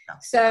 Yeah.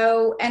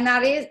 So, and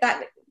that is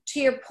that, to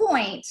your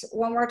point,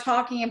 when we're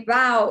talking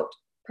about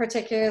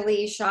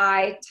particularly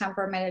shy,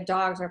 temperamented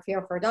dogs or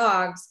feel for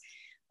dogs,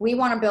 we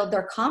want to build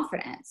their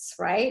confidence,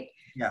 right?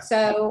 Yeah.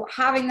 So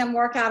having them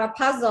work out a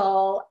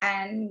puzzle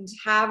and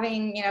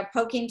having, you know,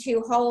 poking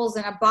 2 holes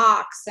in a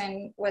box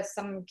and with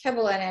some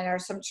kibble in it or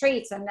some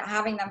treats and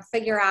having them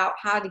figure out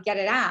how to get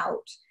it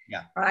out.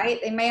 Yeah. Right.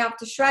 They may have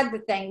to shred the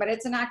thing, but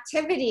it's an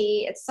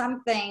activity, it's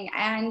something,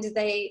 and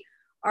they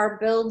are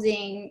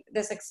building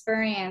this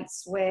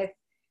experience with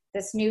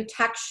this new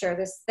texture,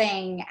 this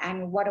thing,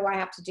 and what do I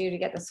have to do to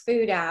get this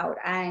food out?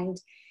 And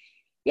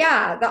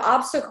yeah, the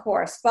obstacle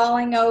course,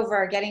 falling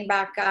over, getting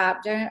back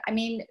up. I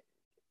mean,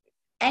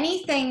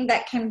 anything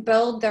that can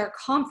build their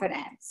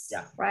confidence,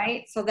 yeah.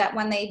 right? So that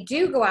when they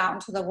do go out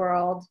into the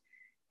world,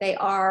 they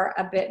are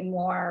a bit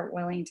more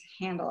willing to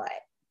handle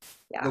it.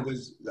 Yeah. There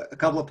was a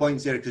couple of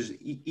points there, because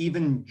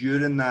even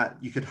during that,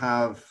 you could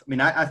have, I mean,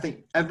 I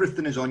think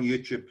everything is on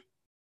YouTube.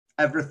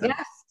 Everything.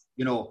 Yes.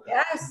 You know,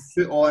 yes.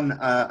 Put on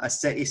a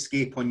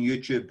cityscape on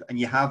YouTube and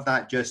you have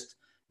that just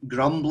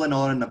grumbling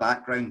on in the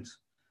background.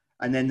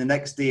 And then the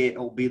next day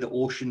it'll be the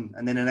ocean.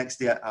 And then the next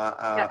day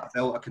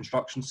a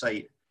construction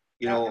site,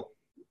 you know,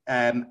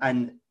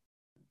 and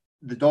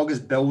the dog is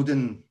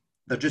building,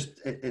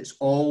 it's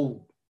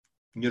all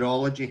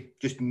neurology,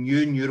 just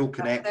new neural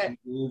connection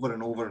over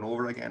and over and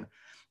over again.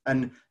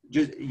 And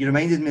just, you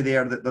reminded me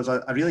there that there's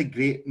a really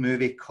great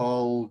movie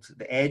called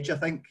The Edge, I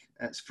think.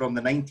 It's from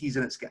the 90s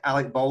and it's got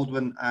Alec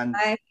Baldwin and...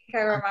 I think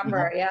I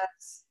remember,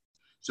 yes.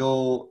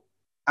 So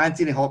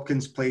Anthony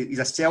Hopkins he's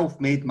a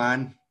self-made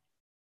man.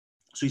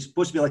 So he's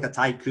supposed to be like a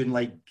tycoon,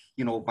 like,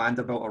 you know,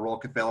 Vanderbilt or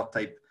Rockefeller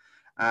type.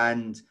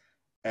 And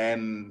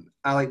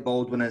Alec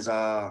Baldwin is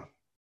a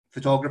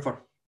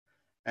photographer.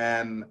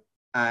 And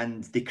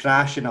they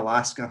crash in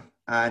Alaska.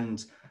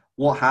 And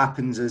what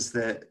happens is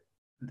that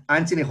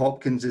Anthony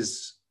Hopkins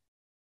is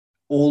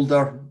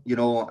older, you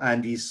know,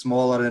 and he's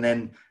smaller, and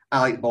then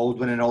Alec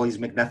Baldwin and all his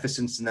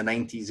magnificence in the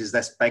 90s is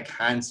this big,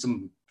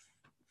 handsome,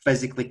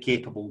 physically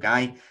capable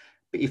guy.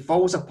 But he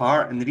falls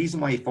apart, and the reason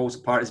why he falls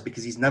apart is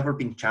because he's never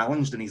been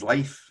challenged in his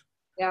life.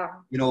 Yeah.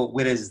 You know,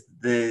 whereas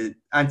the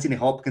Anthony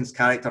Hopkins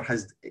character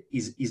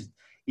he's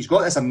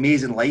got this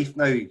amazing life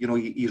now. You know,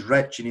 he's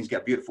rich and he's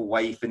got a beautiful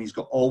wife and he's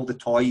got all the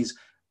toys,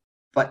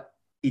 but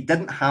he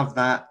didn't have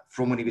that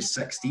from when he was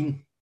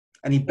 16.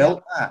 And he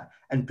built that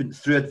and put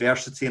through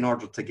adversity in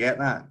order to get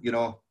that, you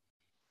know.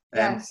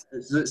 Yes.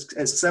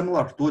 It's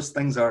similar. Those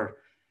things are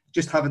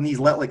just having these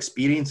little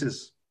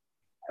experiences.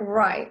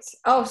 Right.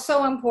 Oh,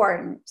 so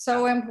important.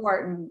 So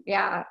important.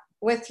 Yeah.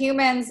 With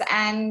humans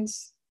and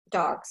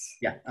dogs.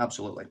 Yeah,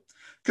 absolutely.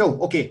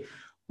 Cool. Okay.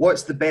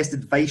 What's the best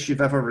advice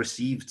you've ever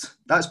received?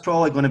 That's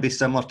probably going to be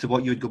similar to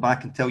what you would go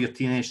back and tell your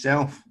teenage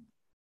self.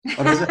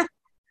 Or is it?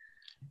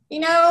 You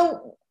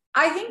know,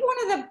 I think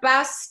one of the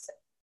best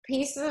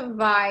pieces of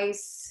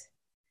advice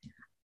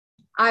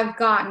I've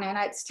gotten, and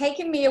it's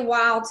taken me a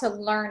while to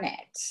learn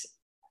it.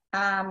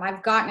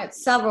 I've gotten it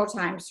several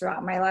times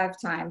throughout my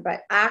lifetime,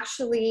 but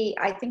actually,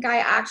 I think I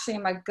actually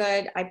am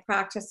I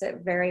practice it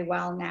very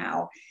well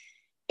now,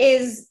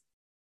 is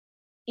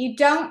you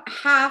don't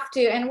have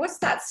to, and what's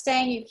that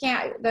saying? You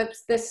can't,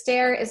 the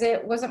stair,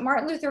 was it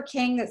Martin Luther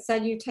King that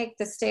said you take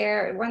the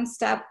stair one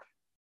step?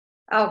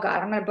 Oh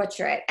God, I'm going to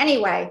butcher it.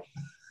 Anyway,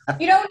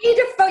 you don't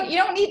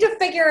need to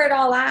figure it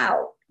all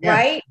out,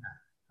 right?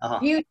 Uh-huh.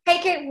 You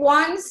take it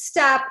one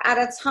step at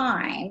a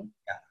time,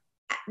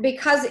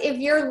 because if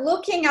you're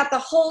looking at the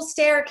whole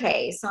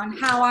staircase on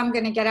how I'm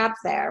going to get up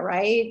there,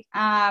 right?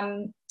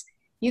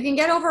 You can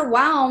get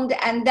overwhelmed,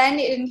 and then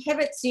it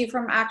inhibits you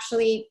from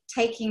actually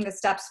taking the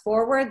steps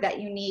forward that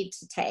you need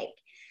to take.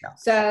 Yeah.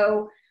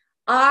 So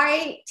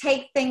I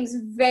take things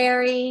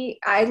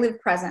I live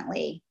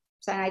presently.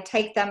 So I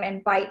take them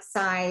in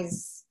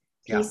bite-sized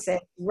pieces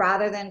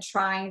rather than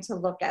trying to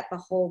look at the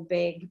whole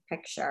big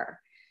picture,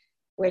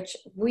 which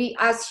we,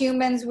 as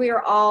humans, we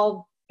are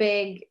all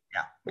big.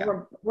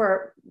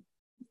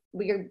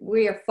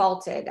 We are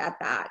faulted at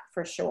that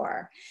for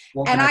sure.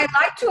 And I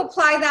like to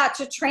apply that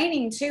to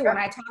training too. When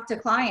I talk to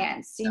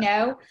clients, you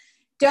know,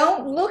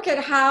 don't look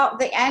at how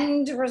the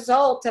end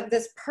result of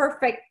this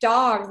perfect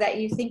dog that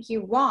you think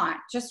you want.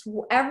 Just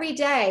every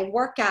day,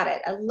 work at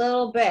it a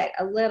little bit,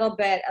 a little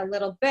bit, a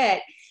little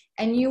bit,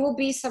 and you will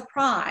be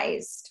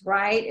surprised,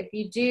 right? If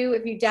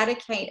you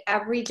dedicate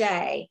every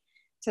day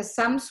to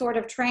some sort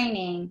of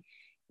training,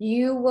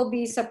 you will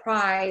be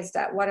surprised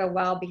at what a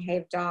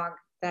well-behaved dog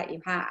that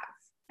you have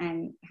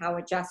and how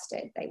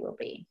adjusted they will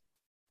be.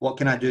 What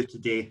can I do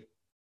today?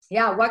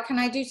 Yeah, what can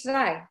I do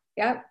today?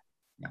 Yep.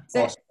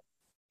 Yeah,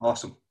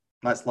 awesome.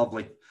 That's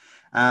lovely.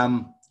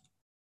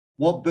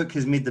 What book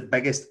has made the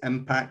biggest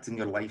impact in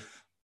your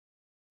life?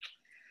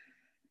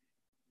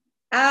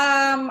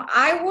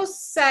 I will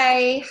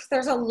say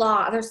there's a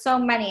lot. There's so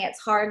many. It's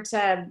hard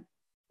to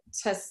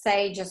to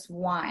say just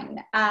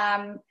one.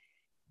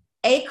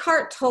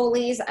 Eckhart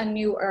Tolle's A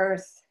New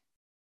Earth.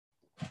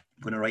 I'm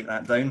going to write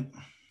that down.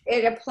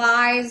 It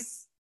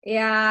applies,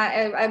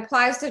 it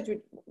applies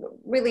to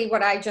really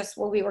what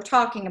we were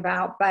talking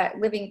about, but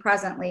living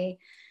presently.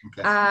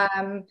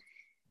 Okay.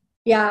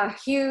 Yeah,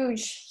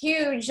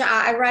 huge.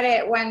 I read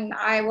it when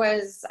I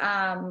was,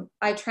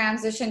 I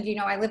transitioned,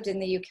 I lived in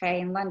the UK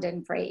in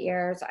London for 8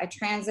 years. I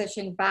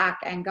transitioned back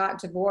and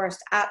got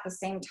divorced at the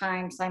same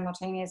time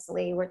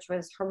simultaneously, which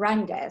was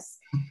horrendous.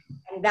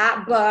 And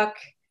that book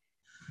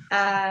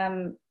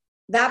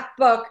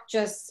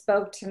just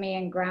spoke to me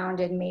and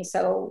grounded me.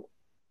 So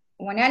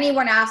when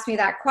anyone asked me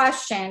that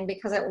question,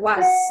 because it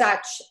was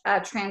such a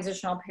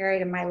transitional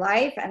period in my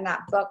life, and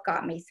that book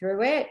got me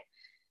through it.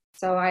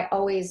 So I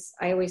always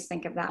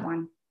think of that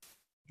one.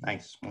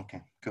 Nice.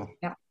 Okay, cool.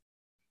 Yeah.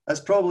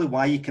 That's probably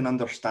why you can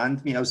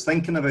understand me. I was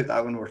thinking about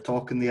that when we were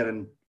talking there,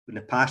 and when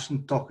the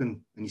passion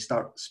talking and you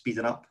start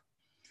speeding up.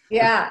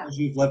 Yeah. Because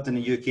you've lived in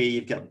the UK,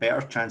 you've got a better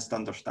chance to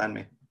understand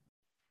me.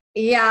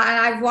 Yeah, and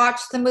I've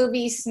watched the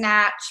movie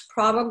Snatch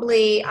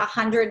probably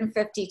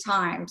 150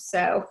 times.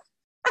 So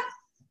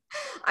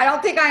I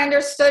don't think I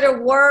understood a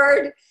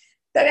word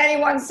that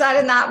anyone said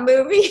in that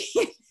movie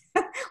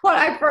when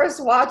I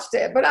first watched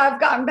it, but I've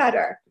gotten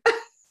better.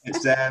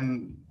 It's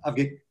I've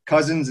got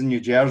cousins in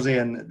New Jersey,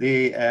 and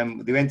they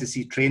went to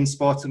see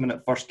Trainspotting when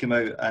it first came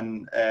out,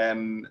 and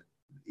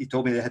he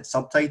told me they had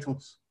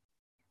subtitles.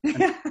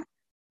 The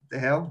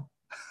hell?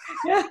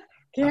 Yeah,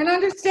 can't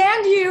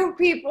understand you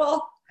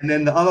people. And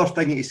then the other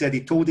thing that he said,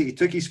 he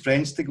took his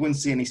friends to go and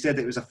see, and he said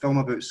it was a film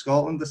about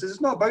Scotland. I said,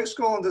 it's not about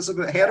Scotland, it's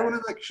about heroin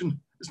addiction.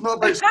 It's not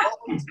about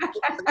Scotland.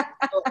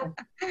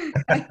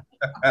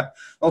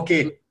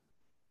 Okay,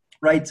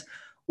 right.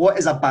 What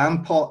is a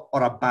BAM pot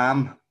or a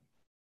BAM?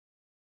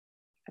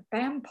 A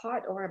BAM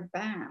pot or a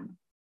BAM?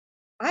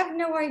 I have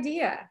no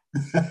idea.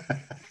 So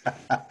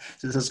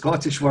it's a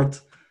Scottish word.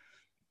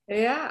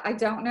 Yeah, I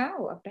don't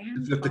know. A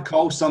BAM If you have to pot.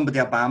 call somebody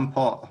a BAM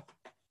pot.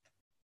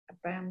 A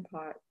BAM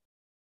pot.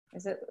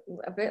 Is it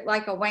a bit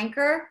like a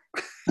wanker?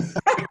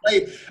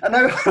 Right, and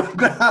now I'm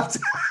going to have to...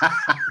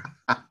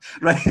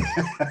 Right.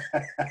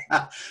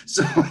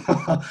 So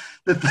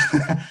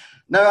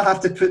now I have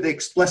to put the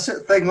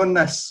explicit thing on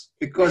this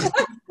because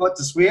I've got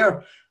to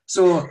swear.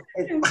 So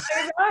I can't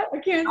say that. I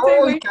can't no,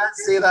 say you can't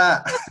say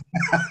that.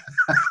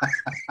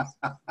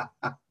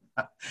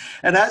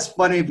 And that's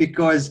funny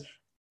because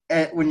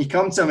when you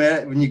come to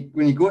America, when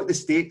you go to the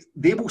States,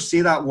 they will say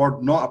that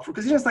word not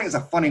because they just think it's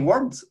a funny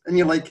word, and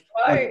you're like,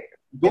 right.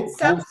 Well, it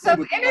sounds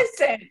so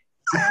innocent.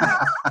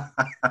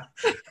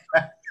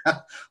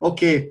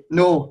 Okay,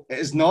 no, it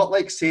is not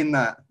like saying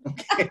that.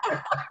 Okay.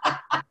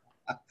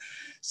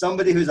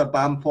 Somebody who's a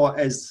BAM pot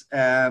is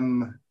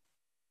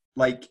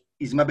like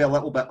he's maybe a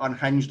little bit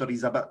unhinged or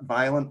he's a bit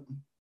violent.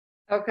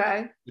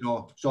 Okay.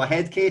 So a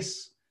head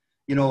case,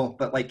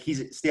 but like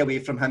stay away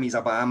from him, he's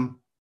a BAM,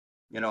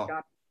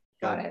 Got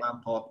it.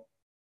 BAM pot.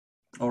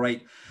 All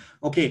right.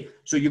 Okay,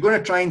 so you're going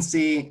to try and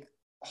say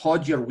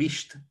hod your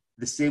wished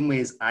the same way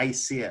as I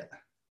say it.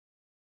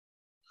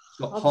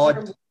 So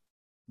hod,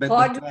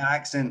 but with my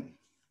accent.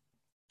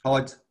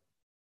 Hod.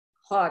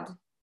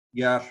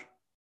 Yeah.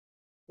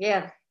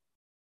 Yeah.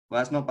 Well,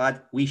 that's not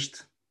bad.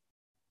 Wished.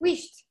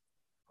 Wished.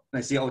 And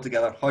I say it all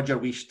together. Hod your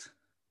wished.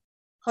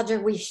 Hod your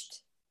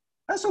wished.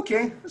 That's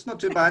okay. That's not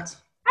too bad.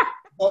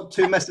 Not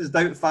two Mrs.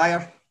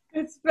 Doubtfire.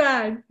 It's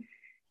bad.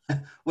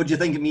 What do you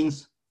think it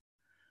means?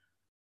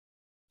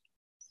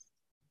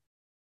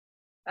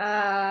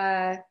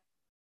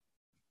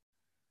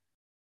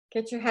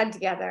 Get your head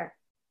together.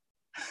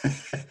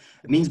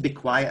 It means be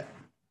quiet.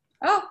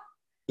 Oh.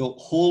 So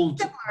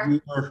hold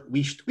your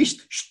wished.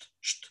 Wished. Shh,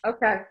 shh.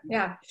 Okay.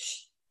 Yeah.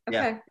 Okay.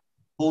 Yeah.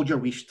 Hold your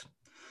wished.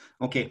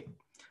 Okay.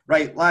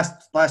 Right.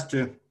 Last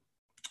two.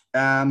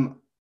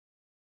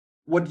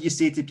 What do you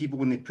say to people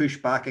when they push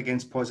back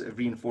against positive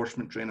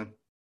reinforcement training?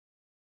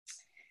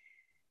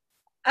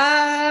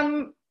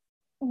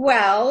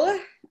 Well,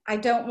 I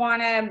don't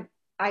want to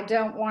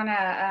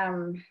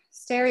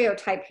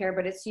stereotype here,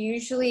 but it's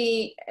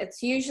usually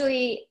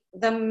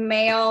the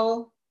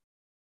male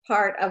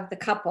part of the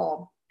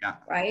couple. Yeah.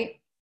 Right.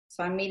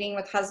 So I'm meeting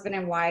with husband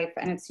and wife,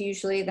 and it's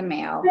usually the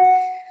male.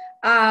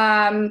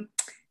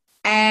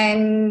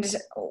 And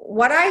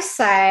what I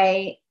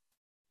say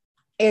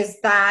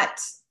is that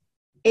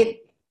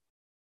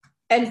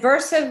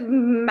adversive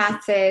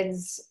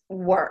methods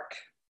work.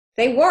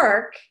 They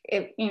work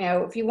if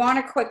you want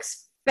a quick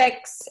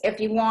fix,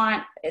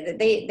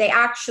 they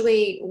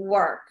actually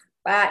work,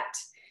 but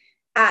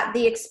at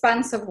the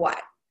expense of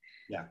what?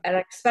 Yeah. At the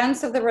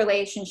expense of the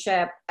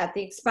relationship, at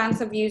the expense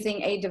of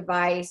using a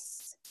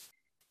device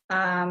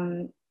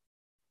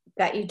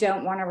that you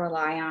don't want to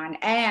rely on.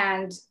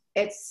 And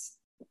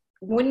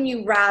wouldn't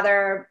you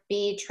rather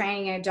be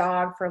training a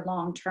dog for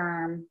long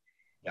term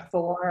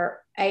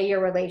for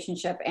your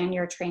relationship and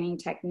your training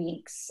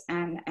techniques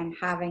and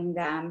having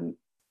them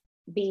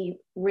be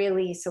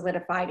really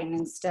solidified and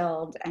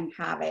instilled and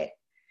have it.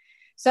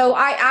 So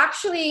I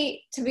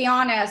actually, to be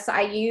honest,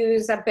 I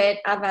use a bit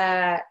of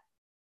a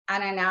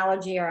an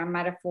analogy or a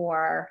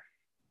metaphor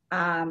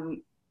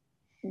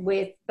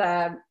with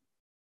the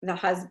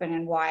husband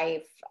and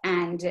wife,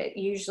 and it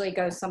usually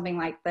goes something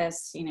like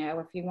this. You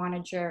know,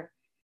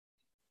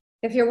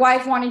 if your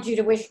wife wanted you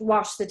to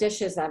wash the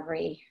dishes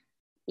every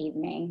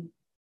evening,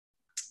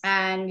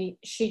 and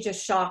she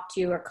just shocked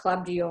you or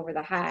clubbed you over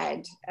the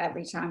head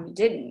every time you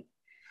didn't,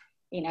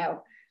 you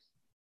know,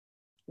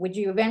 would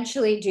you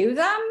eventually do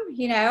them?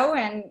 You know,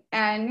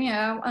 and you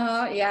know,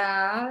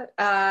 yeah.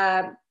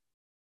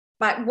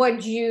 But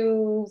would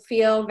you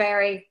feel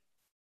very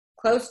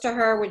close to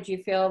her? Would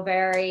you feel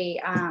very,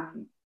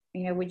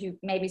 you know, would you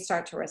maybe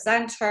start to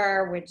resent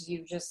her? Would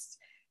you just,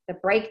 the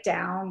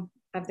breakdown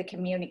of the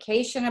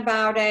communication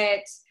about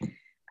it?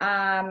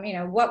 You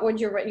know, what would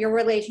your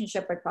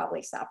relationship would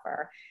probably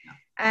suffer.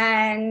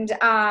 And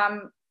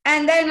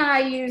then I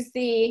use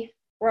the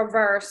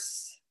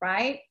reverse,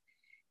 right?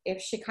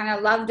 If she kind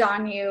of loved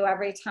on you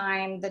every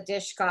time the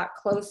dish got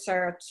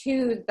closer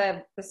to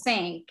the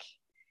sink,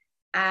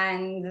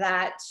 and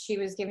that she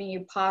was giving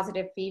you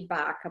positive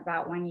feedback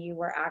about when you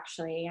were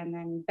actually, and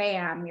then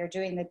bam, you're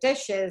doing the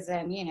dishes,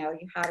 and you know,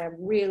 you had a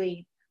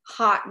really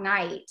hot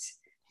night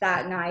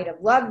that night of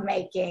love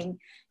making,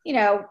 you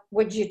know,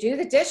 would you do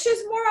the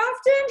dishes more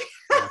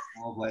often?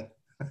 Probably.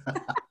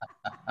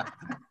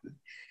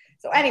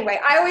 So anyway,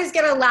 I always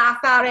get a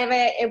laugh out of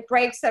it. It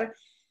breaks them.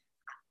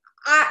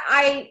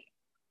 I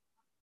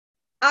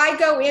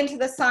go into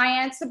the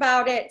science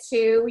about it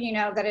too, you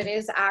know, that it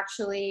is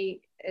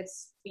actually,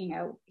 it's, you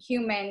know,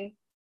 human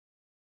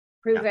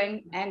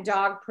proven and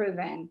dog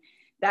proven,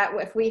 that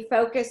if we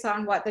focus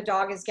on what the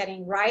dog is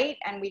getting right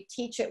and we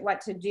teach it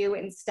what to do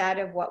instead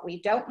of what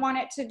we don't want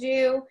it to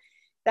do,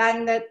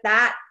 then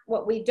that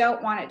what we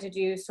don't want it to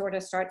do sort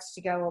of starts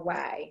to go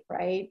away,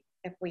 right?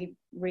 If we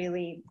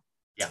really,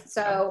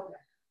 so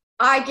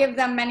I give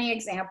them many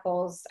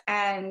examples,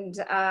 and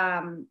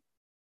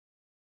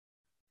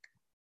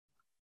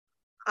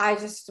I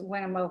just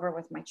win them over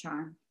with my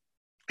charm.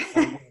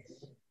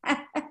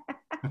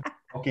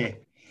 Okay,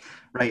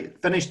 right.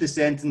 Finish the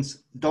sentence.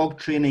 Dog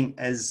training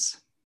is?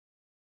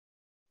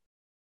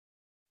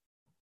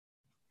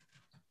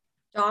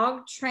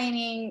 Dog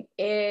training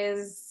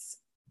is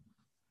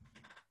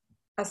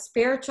a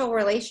spiritual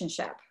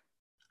relationship.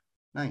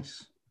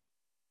 Nice.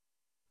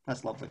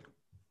 That's lovely.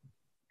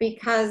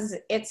 Because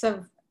it's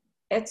a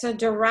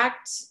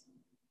direct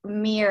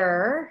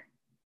mirror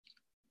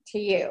to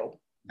you.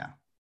 Yeah.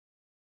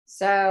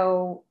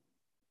 So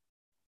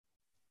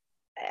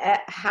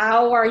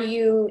how are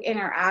you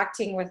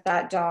interacting with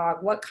that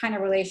dog? What kind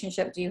of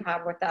relationship do you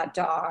have with that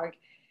dog?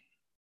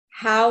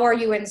 How are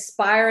you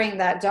inspiring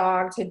that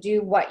dog to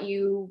do what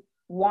you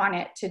want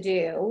it to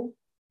do?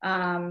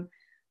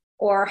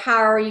 Or how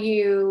are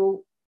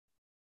you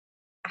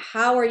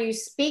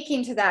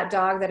speaking to that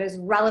dog that is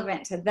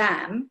relevant to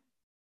them,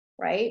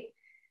 right?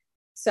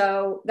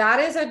 So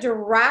that's a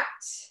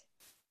direct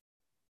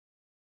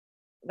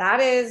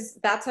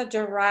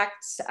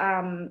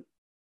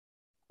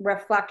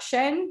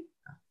reflection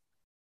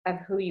of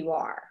who you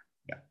are.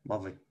 Yeah,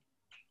 lovely.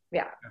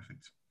 Yeah.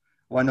 Perfect.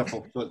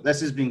 Wonderful. So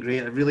this has been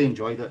great. I really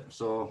enjoyed it.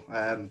 So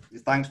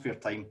thanks for your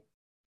time.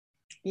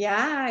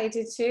 Yeah, I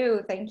did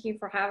too. Thank you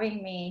for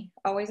having me.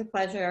 Always a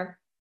pleasure.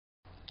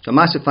 So a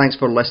massive thanks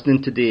for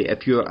listening today.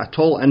 If you're at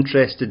all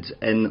interested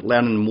in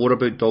learning more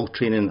about dog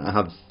training, I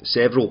have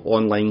several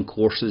online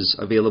courses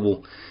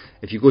available.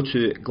 If you go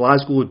to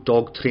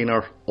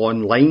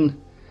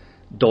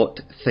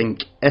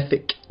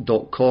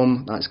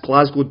glasgowdogtraineronline.thinkific.com, that's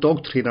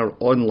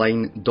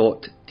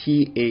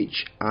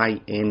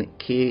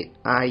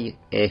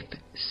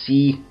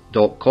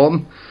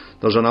glasgowdogtraineronline.thinkific.com.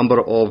 There's a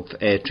number of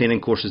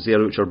training courses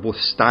there which are both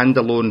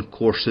standalone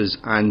courses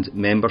and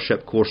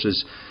membership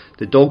courses.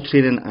 The dog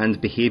training and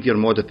behaviour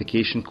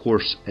modification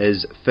course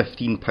is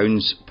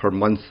 £15 per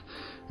month,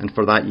 and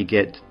for that you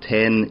get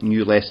 10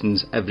 new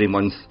lessons every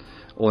month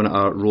on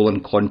a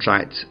rolling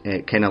contract,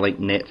 kind of like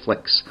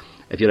Netflix.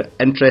 If you're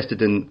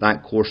interested in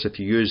that course, if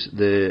you use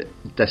the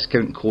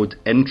discount code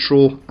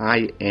INTRO,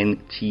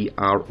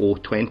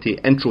 INTRO20,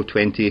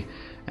 INTRO20,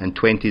 and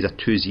 20 is a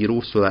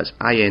 20, so that's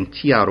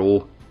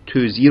INTRO20,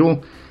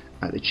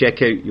 at the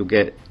checkout you'll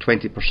get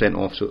 20%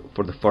 off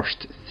for the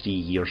first 3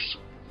 years.